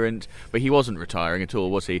coherent, but he wasn't retiring at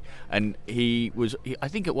all, was he? And I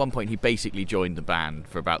think at one point he basically joined the band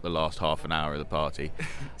for about the last half an hour of the party.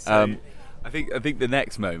 I think the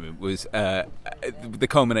next moment was the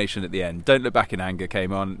culmination at the end. Don't Look Back in Anger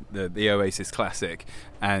came on, the Oasis classic,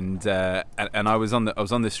 and I was on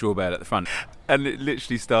the straw bale at the front, and it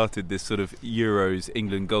literally started this sort of Euros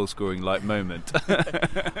England goal scoring like moment.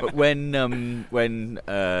 But when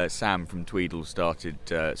Sam from Tweedle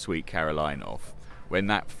started Sweet Caroline off, when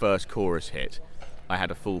that first chorus hit, I had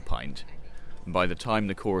a full pint, and by the time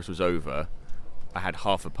the chorus was over, I had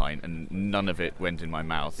half a pint and none of it went in my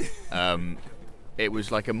mouth. It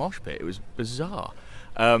was like a mosh pit. It was bizarre.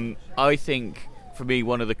 I think, for me,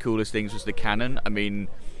 one of the coolest things was the cannon. I mean,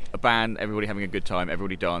 a band, everybody having a good time,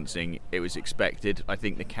 everybody dancing. It was expected. I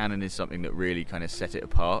think the cannon is something that really kind of set it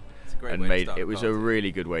apart. It's a great way to start it was a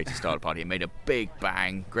really good way to start a party. It made a big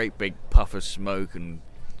bang, great big puff of smoke and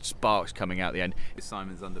sparks coming out the end. With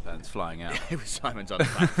Simon's underpants flying out. It was Simon's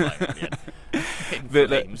underpants flying out the end.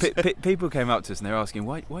 But people came up to us and they were asking,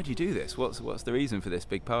 why do you do this? What's the reason for this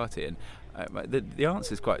big party? And the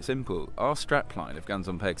answer is quite simple. Our strapline of Guns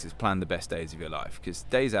on Pegs is plan the best days of your life, because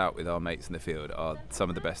days out with our mates in the field are some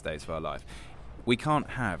of the best days of our life. We can't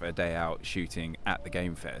have a day out shooting at the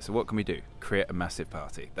game fair, so what can we do? Create a massive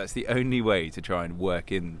party. That's the only way to try and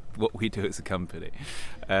work in what we do as a company,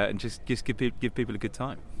 and just give people a good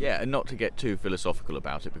time. Yeah, and not to get too philosophical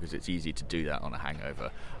about it, because it's easy to do that on a hangover.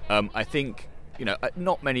 I think,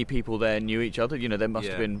 not many people there knew each other. There must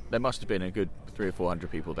have been a good 300 or 400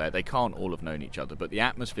 people there. They can't all have known each other, but the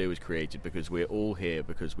atmosphere was created because we're all here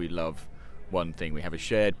because we love one thing. We have a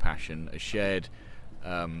shared passion, a shared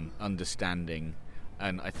understanding,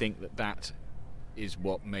 and I think that is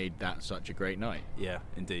what made that such a great night. Yeah,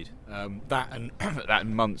 indeed. That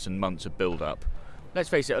and months and months of build-up. Let's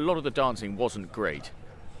face it, a lot of the dancing wasn't great.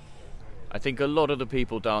 I think a lot of the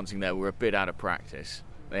people dancing there were a bit out of practice.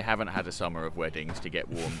 They haven't had a summer of weddings to get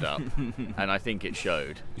warmed up, and I think it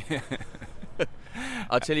showed.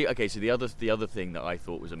 I'll tell you. Okay, so the other thing that I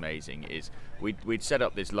thought was amazing is we'd set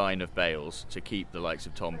up this line of bales to keep the likes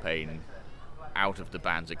of Tom Payne out of the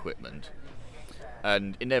band's equipment,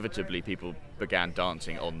 and inevitably people began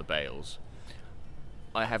dancing on the bales.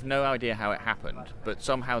 I have no idea how it happened, but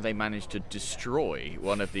somehow they managed to destroy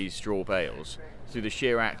one of these straw bales through the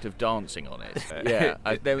sheer act of dancing on it. Yeah,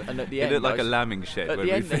 and at the end, it looked like a lambing shed at when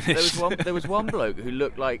the we end, finished. there was one bloke who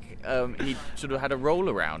looked like he sort of had a roll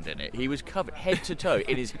around in it. He was covered head to toe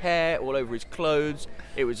in his hair, all over his clothes.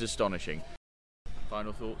 It was astonishing.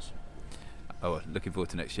 Final thoughts? Oh, looking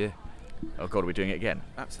forward to next year. Oh God, are we doing it again?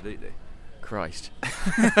 Absolutely. Christ.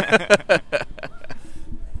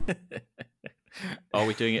 Are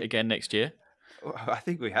we doing it again next year? Well, I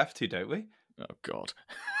think we have to, don't we? Oh, God.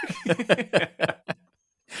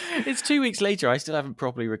 It's 2 weeks later. I still haven't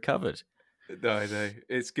properly recovered. No, I know.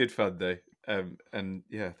 It's good fun, though. And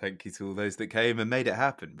yeah, thank you to all those that came and made it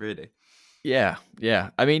happen, really. Yeah.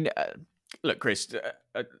 I mean, look, Chris,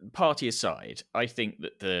 party aside, I think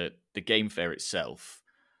that the game fair itself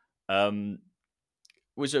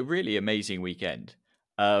was a really amazing weekend.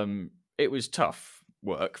 It was tough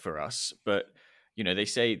work for us, but, they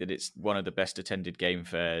say that it's one of the best attended game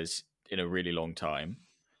fairs in a really long time.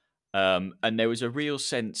 And there was a real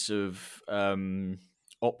sense of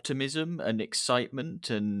optimism and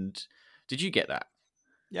excitement. And did you get that?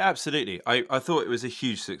 Yeah, absolutely. I thought it was a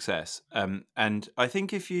huge success. And I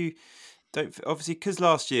think if you don't, obviously, because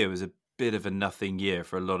last year was a bit of a nothing year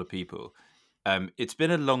for a lot of people, it's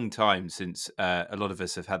been a long time since a lot of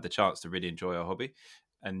us have had the chance to really enjoy our hobby.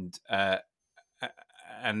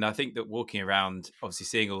 And I think that walking around, obviously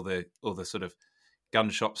seeing all the sort of gun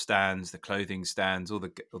shop stands, the clothing stands, all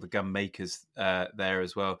the gun makers there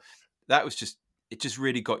as well, it just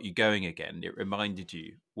really got you going again. It reminded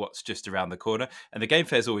you what's just around the corner. And the game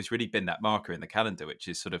fair's always really been that marker in the calendar, which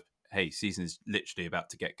is sort of, hey, season's literally about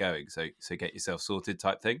to get going, so get yourself sorted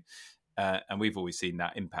type thing. And we've always seen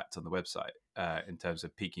that impact on the website in terms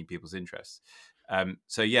of piquing people's interests.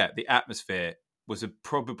 So yeah, the atmosphere was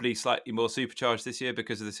probably slightly more supercharged this year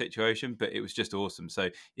because of the situation, but it was just awesome. So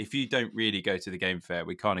if you don't really go to the game fair,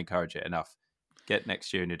 we can't encourage it enough. Get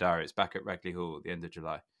next year in your diary. It's back at Ragley Hall at the end of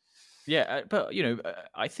July. Yeah, but,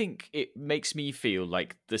 I think it makes me feel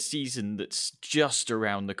like the season that's just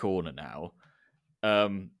around the corner now,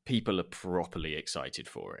 people are properly excited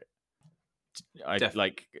for it.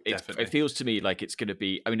 It feels to me like it's going to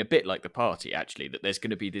be, a bit like the party, actually, that there's going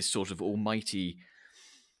to be this sort of almighty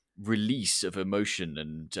release of emotion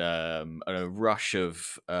and a rush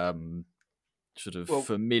of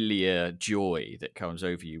familiar joy that comes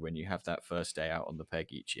over you when you have that first day out on the peg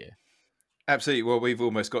each year. Absolutely. Well, we've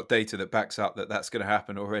almost got data that backs up that that's going to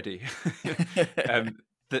happen already.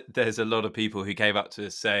 There's a lot of people who came up to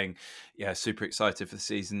us saying, yeah, super excited for the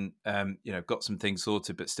season, got some things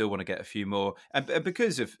sorted, but still want to get a few more. And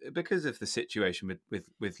because of the situation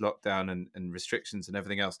with lockdown and restrictions and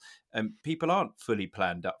everything else, people aren't fully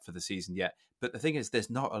planned up for the season yet. But the thing is, there's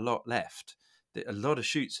not a lot left. A lot of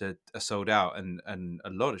shoots are sold out, and a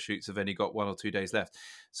lot of shoots have only got 1 or 2 days left.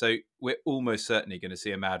 So we're almost certainly going to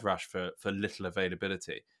see a mad rush for little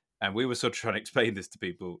availability. And we were sort of trying to explain this to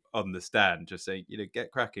people on the stand, just saying,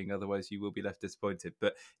 get cracking, otherwise you will be left disappointed.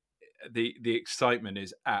 But the excitement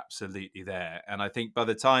is absolutely there. And I think by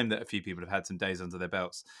the time that a few people have had some days under their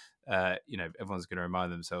belts, everyone's going to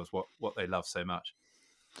remind themselves what they love so much.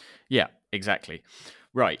 Yeah, exactly.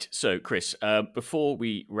 Right. So, Chris, before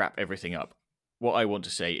we wrap everything up, what I want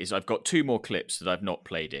to say is I've got 2 more clips that I've not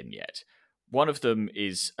played in yet. One of them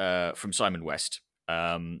is from Simon West,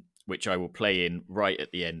 which I will play in right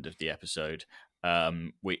at the end of the episode,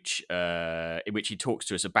 in which he talks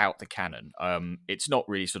to us about the canon. It's not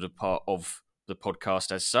really sort of part of the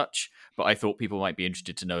podcast as such, but I thought people might be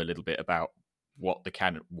interested to know a little bit about what the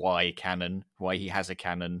canon, why he has a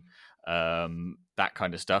canon, that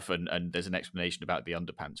kind of stuff, and there's an explanation about the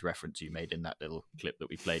underpants reference you made in that little clip that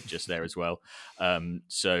we played just there as well.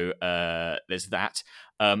 So there's that,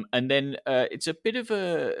 and then it's a bit of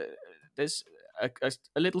there's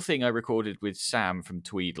a little thing I recorded with Sam from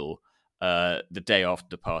Tweedle the day after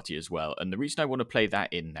the party as well, and the reason I want to play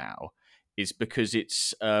that in now is because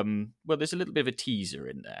it's there's a little bit of a teaser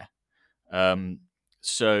in there.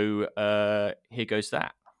 So here goes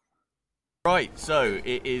that. Right, so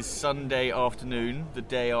it is Sunday afternoon, the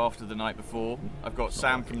day after the night before. I've got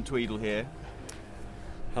Sam from Tweedle here.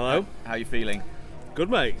 Hello. How are you feeling? Good,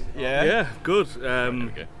 mate. Yeah? Yeah, good.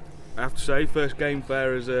 I have to say, first game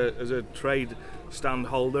fair as a trade stand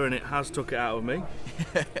holder, and it has took it out of me.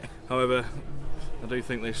 However, I do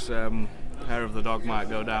think this hair of the dog might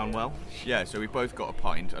go down well. Yeah, so we've both got a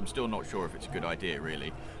pint. I'm still not sure if it's a good idea,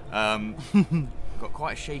 really. Got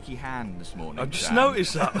quite a shaky hand this morning. I just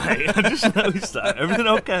noticed that, mate. I just noticed that. Everything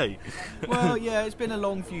okay? Well, yeah, it's been a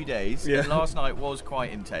long few days. Yeah. And last night was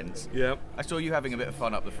quite intense. Yeah. I saw you having a bit of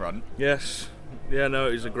fun up the front. Yes. Yeah, no,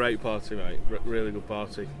 it was a great party, mate. Really good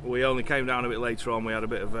party. We only came down a bit later on. We had a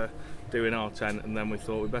bit of a do in our tent, and then we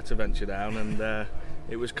thought we'd better venture down, and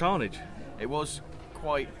it was carnage. It was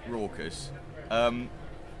quite raucous.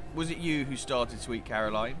 Was it you who started Sweet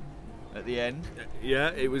Caroline at the end?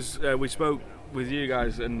 Yeah, it was. We spoke with you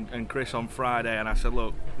guys and Chris on Friday, and I said,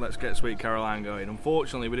 look, let's get Sweet Caroline going.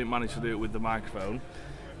 Unfortunately, we didn't manage to do it with the microphone.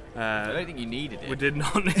 I don't think you needed it. We did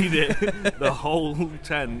not need it. The whole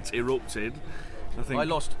tent erupted. I think I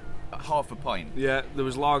lost half a pint. Yeah, there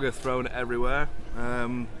was lager thrown everywhere.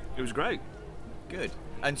 It was great. Good.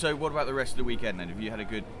 And so, what about the rest of the weekend then? Have you had a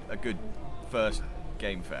good first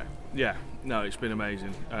game fair? Yeah, no, it's been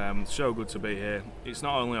amazing. So good to be here. It's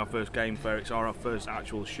not only our first game fair, it's our first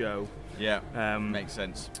actual show. Yeah, makes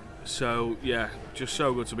sense. So yeah, just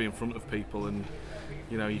so good to be in front of people, and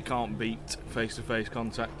you know, you can't beat face-to-face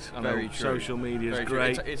contact. I Very know true. social media is Very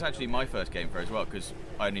great. True. It's actually my first game fair as well, because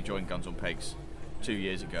I only joined Guns on Pegs 2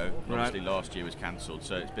 years ago. Obviously, last year was cancelled,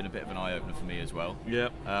 so it's been a bit of an eye-opener for me as well. Yeah.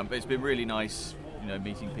 But it's been really nice, you know,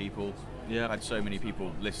 meeting people. Yeah. I've had so many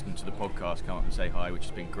people listen to the podcast, come up and say hi, which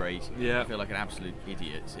has been great. Yeah. I feel like an absolute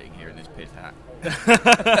idiot sitting here in this pith hat.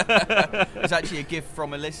 It's actually a gift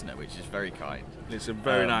from a listener, which is very kind. It's a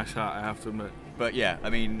very nice hat, I have to admit. But yeah, I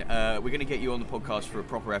mean, we're going to get you on the podcast for a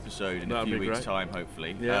proper episode in a few weeks' time,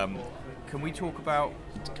 hopefully. Yeah. Can we talk about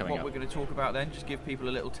what we're going to talk about then? Just give people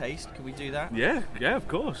a little taste. Can we do that? Yeah, of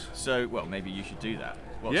course. So, well, maybe you should do that.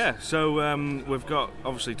 So we've got,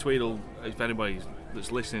 obviously, Tweedle, if anybody that's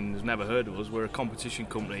listening has never heard of us, we're a competition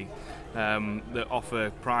company that offer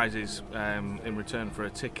prizes in return for a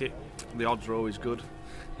ticket. The odds are always good.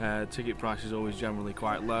 Ticket price is always generally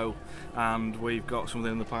quite low, and we've got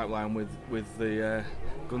something in the pipeline with the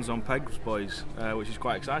Guns on Pegs boys, which is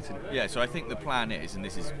quite exciting. Yeah, so I think the plan is, and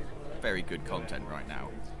this is very good content right now,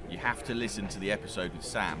 you have to listen to the episode with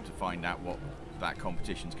Sam to find out what that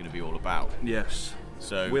competition's going to be all about. Yes.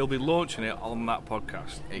 So we'll be launching it on that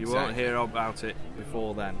podcast. Exactly. You won't hear about it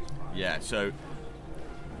before then. Yeah, so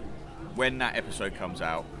when that episode comes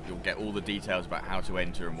out, you'll get all the details about how to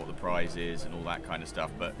enter and what the prize is and all that kind of stuff.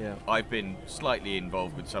 But I've been slightly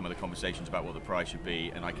involved with some of the conversations about what the prize should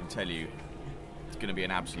be, and I can tell you it's going to be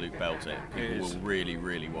an absolute belter. People will really,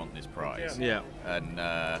 really want this prize. Yeah. And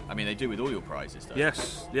I mean, they do with all your prizes, though.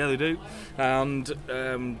 Yes, yeah, they do. And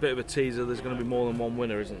bit of a teaser, there's going to be more than one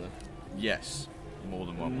winner, isn't there? Yes, more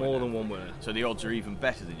than one winner. So the odds are even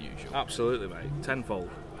better than usual. Absolutely, mate. Tenfold.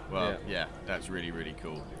 Well, yeah, that's really, really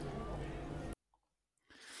cool.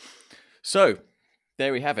 So,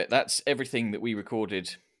 there we have it. That's everything that we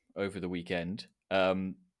recorded over the weekend.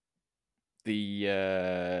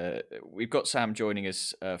 We've got Sam joining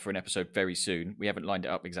us for an episode very soon. We haven't lined it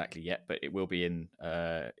up exactly yet, but it will be in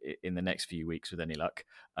the next few weeks with any luck.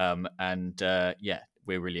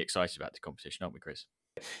 We're really excited about the competition, aren't we, Chris?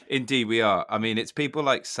 Indeed, we are. I mean, it's people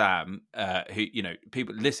like Sam who, you know,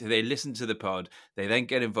 people listen. They listen to the pod. They then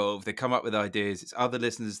get involved. They come up with ideas. It's other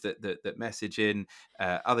listeners that message in,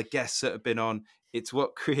 other guests that have been on. It's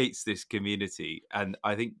what creates this community, and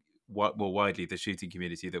I think more widely the shooting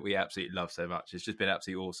community that we absolutely love so much. It's just been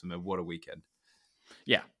absolutely awesome, and what a weekend!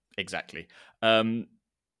 Yeah, exactly.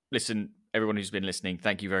 Listen, everyone who's been listening,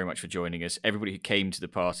 thank you very much for joining us. Everybody who came to the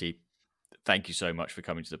party, thank you so much for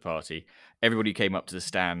coming to the party. Everybody who came up to the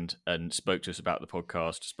stand and spoke to us about the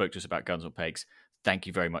podcast, spoke to us about Guns on Pegs, thank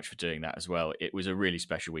you very much for doing that as well. It was a really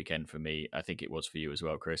special weekend for me. I think it was for you as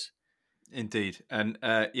well, Chris. Indeed. And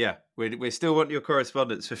we still want your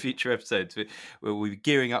correspondence for future episodes. We'll be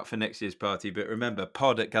gearing up for next year's party, but remember,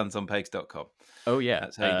 pod@gunsonpegs.com. Oh, yeah.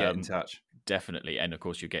 That's how you get in touch. Definitely. And of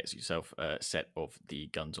course, you get yourself a set of the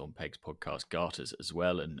Guns on Pegs podcast garters as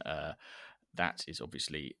well. And that is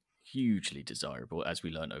obviously hugely desirable, as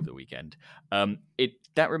we learned over the weekend.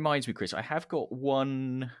 That reminds me, Chris, I have got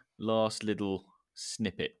one last little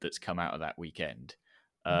snippet that's come out of that weekend,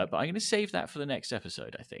 but I'm going to save that for the next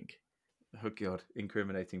episode, I think. Oh God,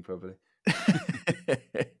 incriminating probably.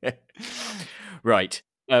 Right.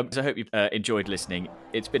 So I hope you enjoyed listening.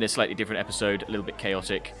 It's been a slightly different episode, a little bit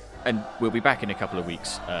chaotic, and we'll be back in a couple of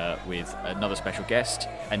weeks with another special guest.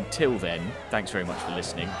 Until then, thanks very much for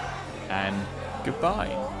listening, and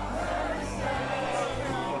goodbye.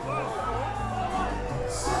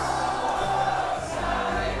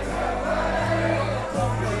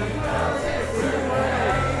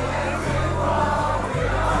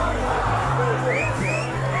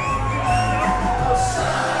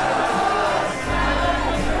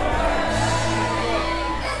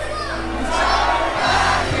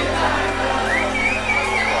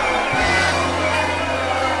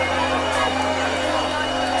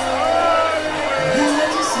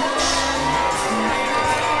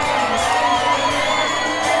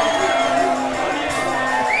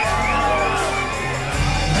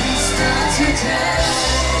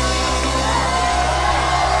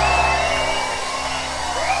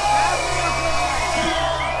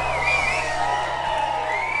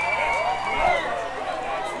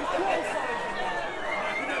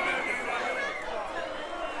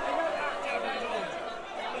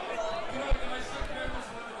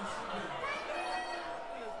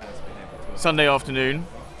 Sunday afternoon,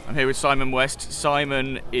 I'm here with Simon West.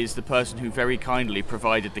 Simon is the person who very kindly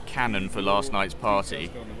provided the cannon for last night's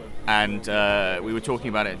party, and we were talking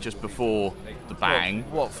about it just before the bang.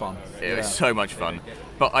 What fun. It was so much fun.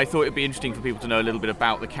 But I thought it'd be interesting for people to know a little bit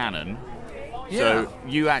about the cannon. Yeah. So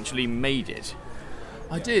you actually made it.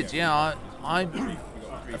 I did, yeah. I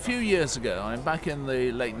a few years ago, back in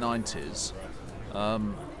the late 90s,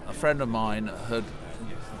 a friend of mine had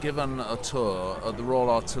given a tour at the Royal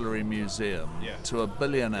Artillery Museum to a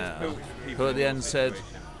billionaire who at the end said,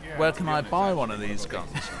 "Where can I buy one of these guns?"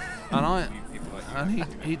 And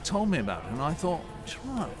he told me about it, and I thought,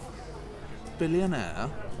 "What? Billionaire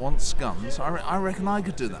wants guns? I reckon I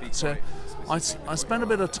could do that." So I spent a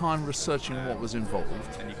bit of time researching what was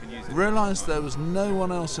involved, realised there was no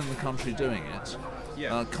one else in the country doing it,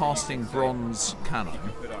 casting bronze cannon,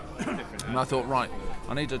 and I thought, right,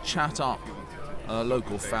 I need to chat up a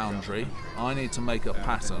local foundry, I need to make a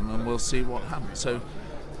pattern, and we'll see what happens. So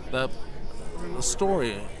the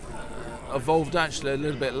story evolved actually a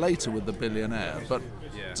little bit later with the billionaire, but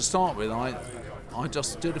to start with, I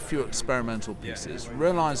just did a few experimental pieces,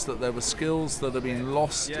 realised that there were skills that had been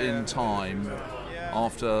lost in time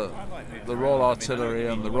after the Royal Artillery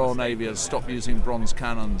and the Royal Navy had stopped using bronze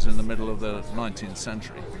cannons in the middle of the 19th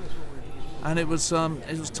century. And it was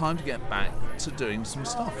time to get back to doing some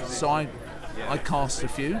stuff. So I cast a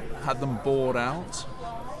few, had them bored out,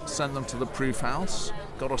 sent them to the proof house,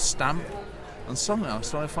 got a stamp, and suddenly I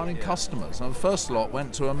started finding customers. And the first lot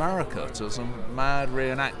went to America, to some mad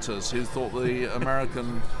reenactors who thought the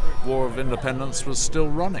American War of Independence was still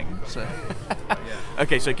running. So,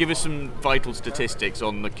 Okay, so give us some vital statistics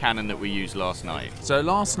on the cannon that we used last night. So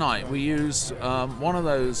last night we used one of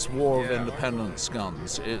those War of Independence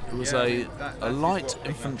guns. It was a light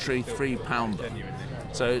infantry 3-pounder.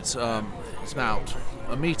 So it's about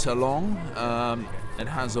a metre long. It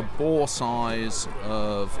has a bore size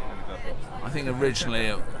of, I think originally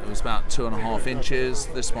it was about 2.5 inches.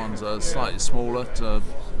 This one's slightly smaller to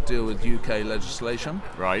deal with UK legislation.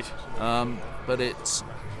 Right. But it's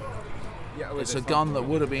a gun that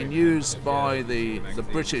would have been used by the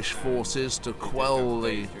British forces to quell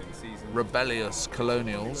the rebellious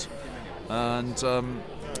colonials, and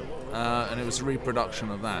it was a reproduction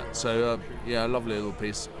of that. So a lovely little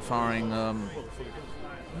piece, firing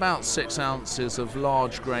about 6 ounces of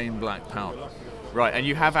large grain black powder. Right, and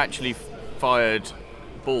you have actually fired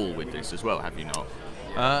ball with this as well, have you not?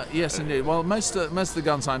 Yes, indeed. Well, most of the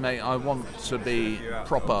guns I make, I want to be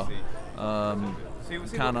proper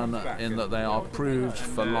cannon in that they are approved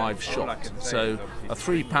for live shot. So a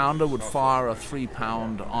 3-pounder would fire a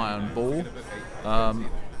 3-pound iron ball.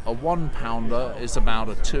 A 1-pounder is about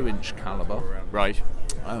a 2-inch caliber. Right.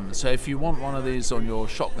 So if you want one of these on your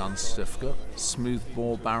shotgun certificate, smooth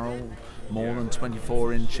bore barrel, more than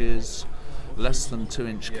 24 inches, less than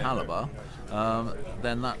 2-inch caliber,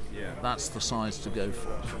 then that's the size to go for.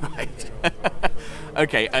 Right.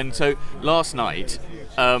 Okay, and so last night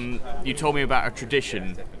you told me about a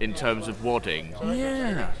tradition in terms of wadding.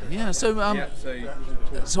 Yeah. So after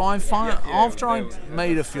I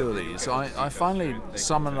made a few of these, I finally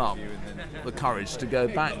summoned up the courage to go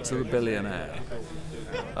back to the billionaire,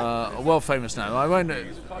 a world-famous name. I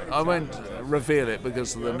won't reveal it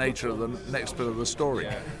because of the nature of the next bit of the story.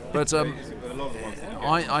 But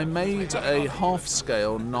I made a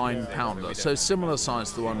half-scale 9-pounder, so similar size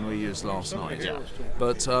to the one we used last night,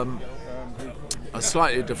 but a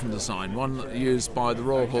slightly different design, one used by the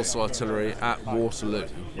Royal Horse Artillery at Waterloo.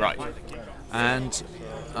 Right. And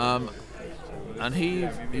he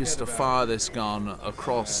used to fire this gun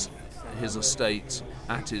across his estate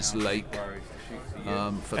at his lake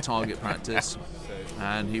for target practice,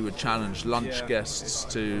 and he would challenge lunch guests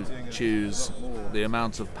to choose the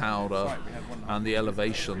amount of powder and the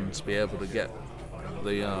elevation to be able to get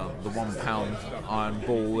the 1-pound iron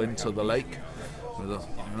ball into the lake with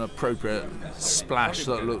an appropriate splash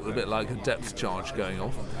that looked a bit like a depth charge going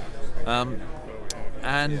off.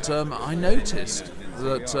 And I noticed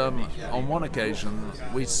that on one occasion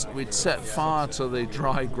we'd set fire to the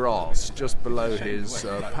dry grass just below his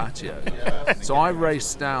patio. So I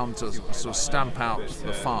raced down to sort of stamp out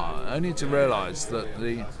the fire, only to realise that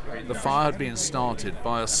the fire had been started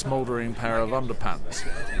by a smouldering pair of underpants,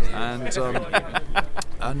 and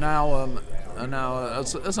now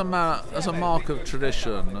as a mark of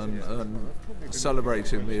tradition and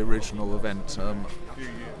celebrating the original event.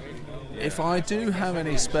 if I do have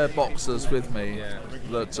any spare boxes with me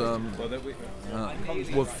that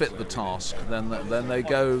will fit the task, then they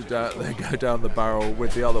go down the barrel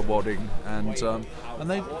with the other wadding, and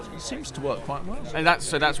it seems to work quite well. And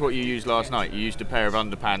that's what you used last night. You used a pair of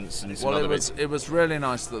underpants and some other bits. It was really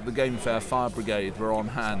nice that the Game Fair Fire Brigade were on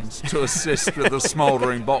hand to assist with the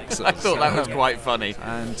smouldering boxes. I thought that was quite funny.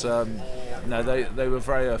 And no, they were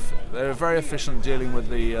very efficient dealing with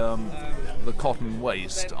the cotton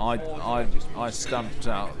waste. I stamped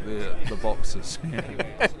out the boxes.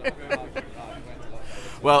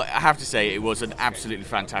 Well, I have to say it was an absolutely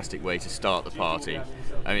fantastic way to start the party.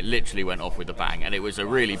 I mean, it literally went off with a bang, and it was a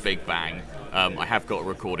really big bang. I have got a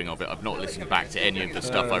recording of it. I've not listened back to any of the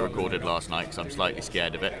stuff I recorded last night because I'm slightly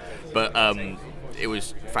scared of it. But it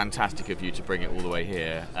was fantastic of you to bring it all the way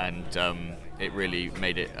here, and it really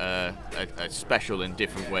made it a special and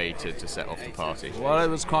different way to set off the party. Well, it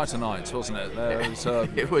was quite a night, wasn't it?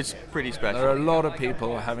 It was pretty special. There are a lot of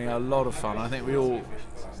people having a lot of fun. I think we all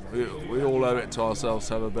owe it to ourselves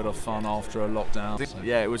to have a bit of fun after a lockdown.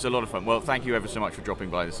 Yeah, it was a lot of fun. Well, thank you ever so much for dropping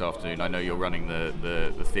by this afternoon. I know you're running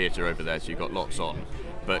the theatre over there, so you've got lots on.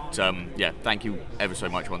 But thank you ever so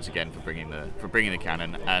much once again for bringing the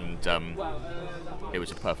cannon, and it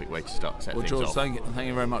was a perfect way to set things George, off. thank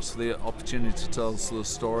you very much for the opportunity to tell us the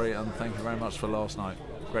story, and thank you very much for last night.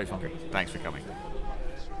 Great fun. Thanks for coming.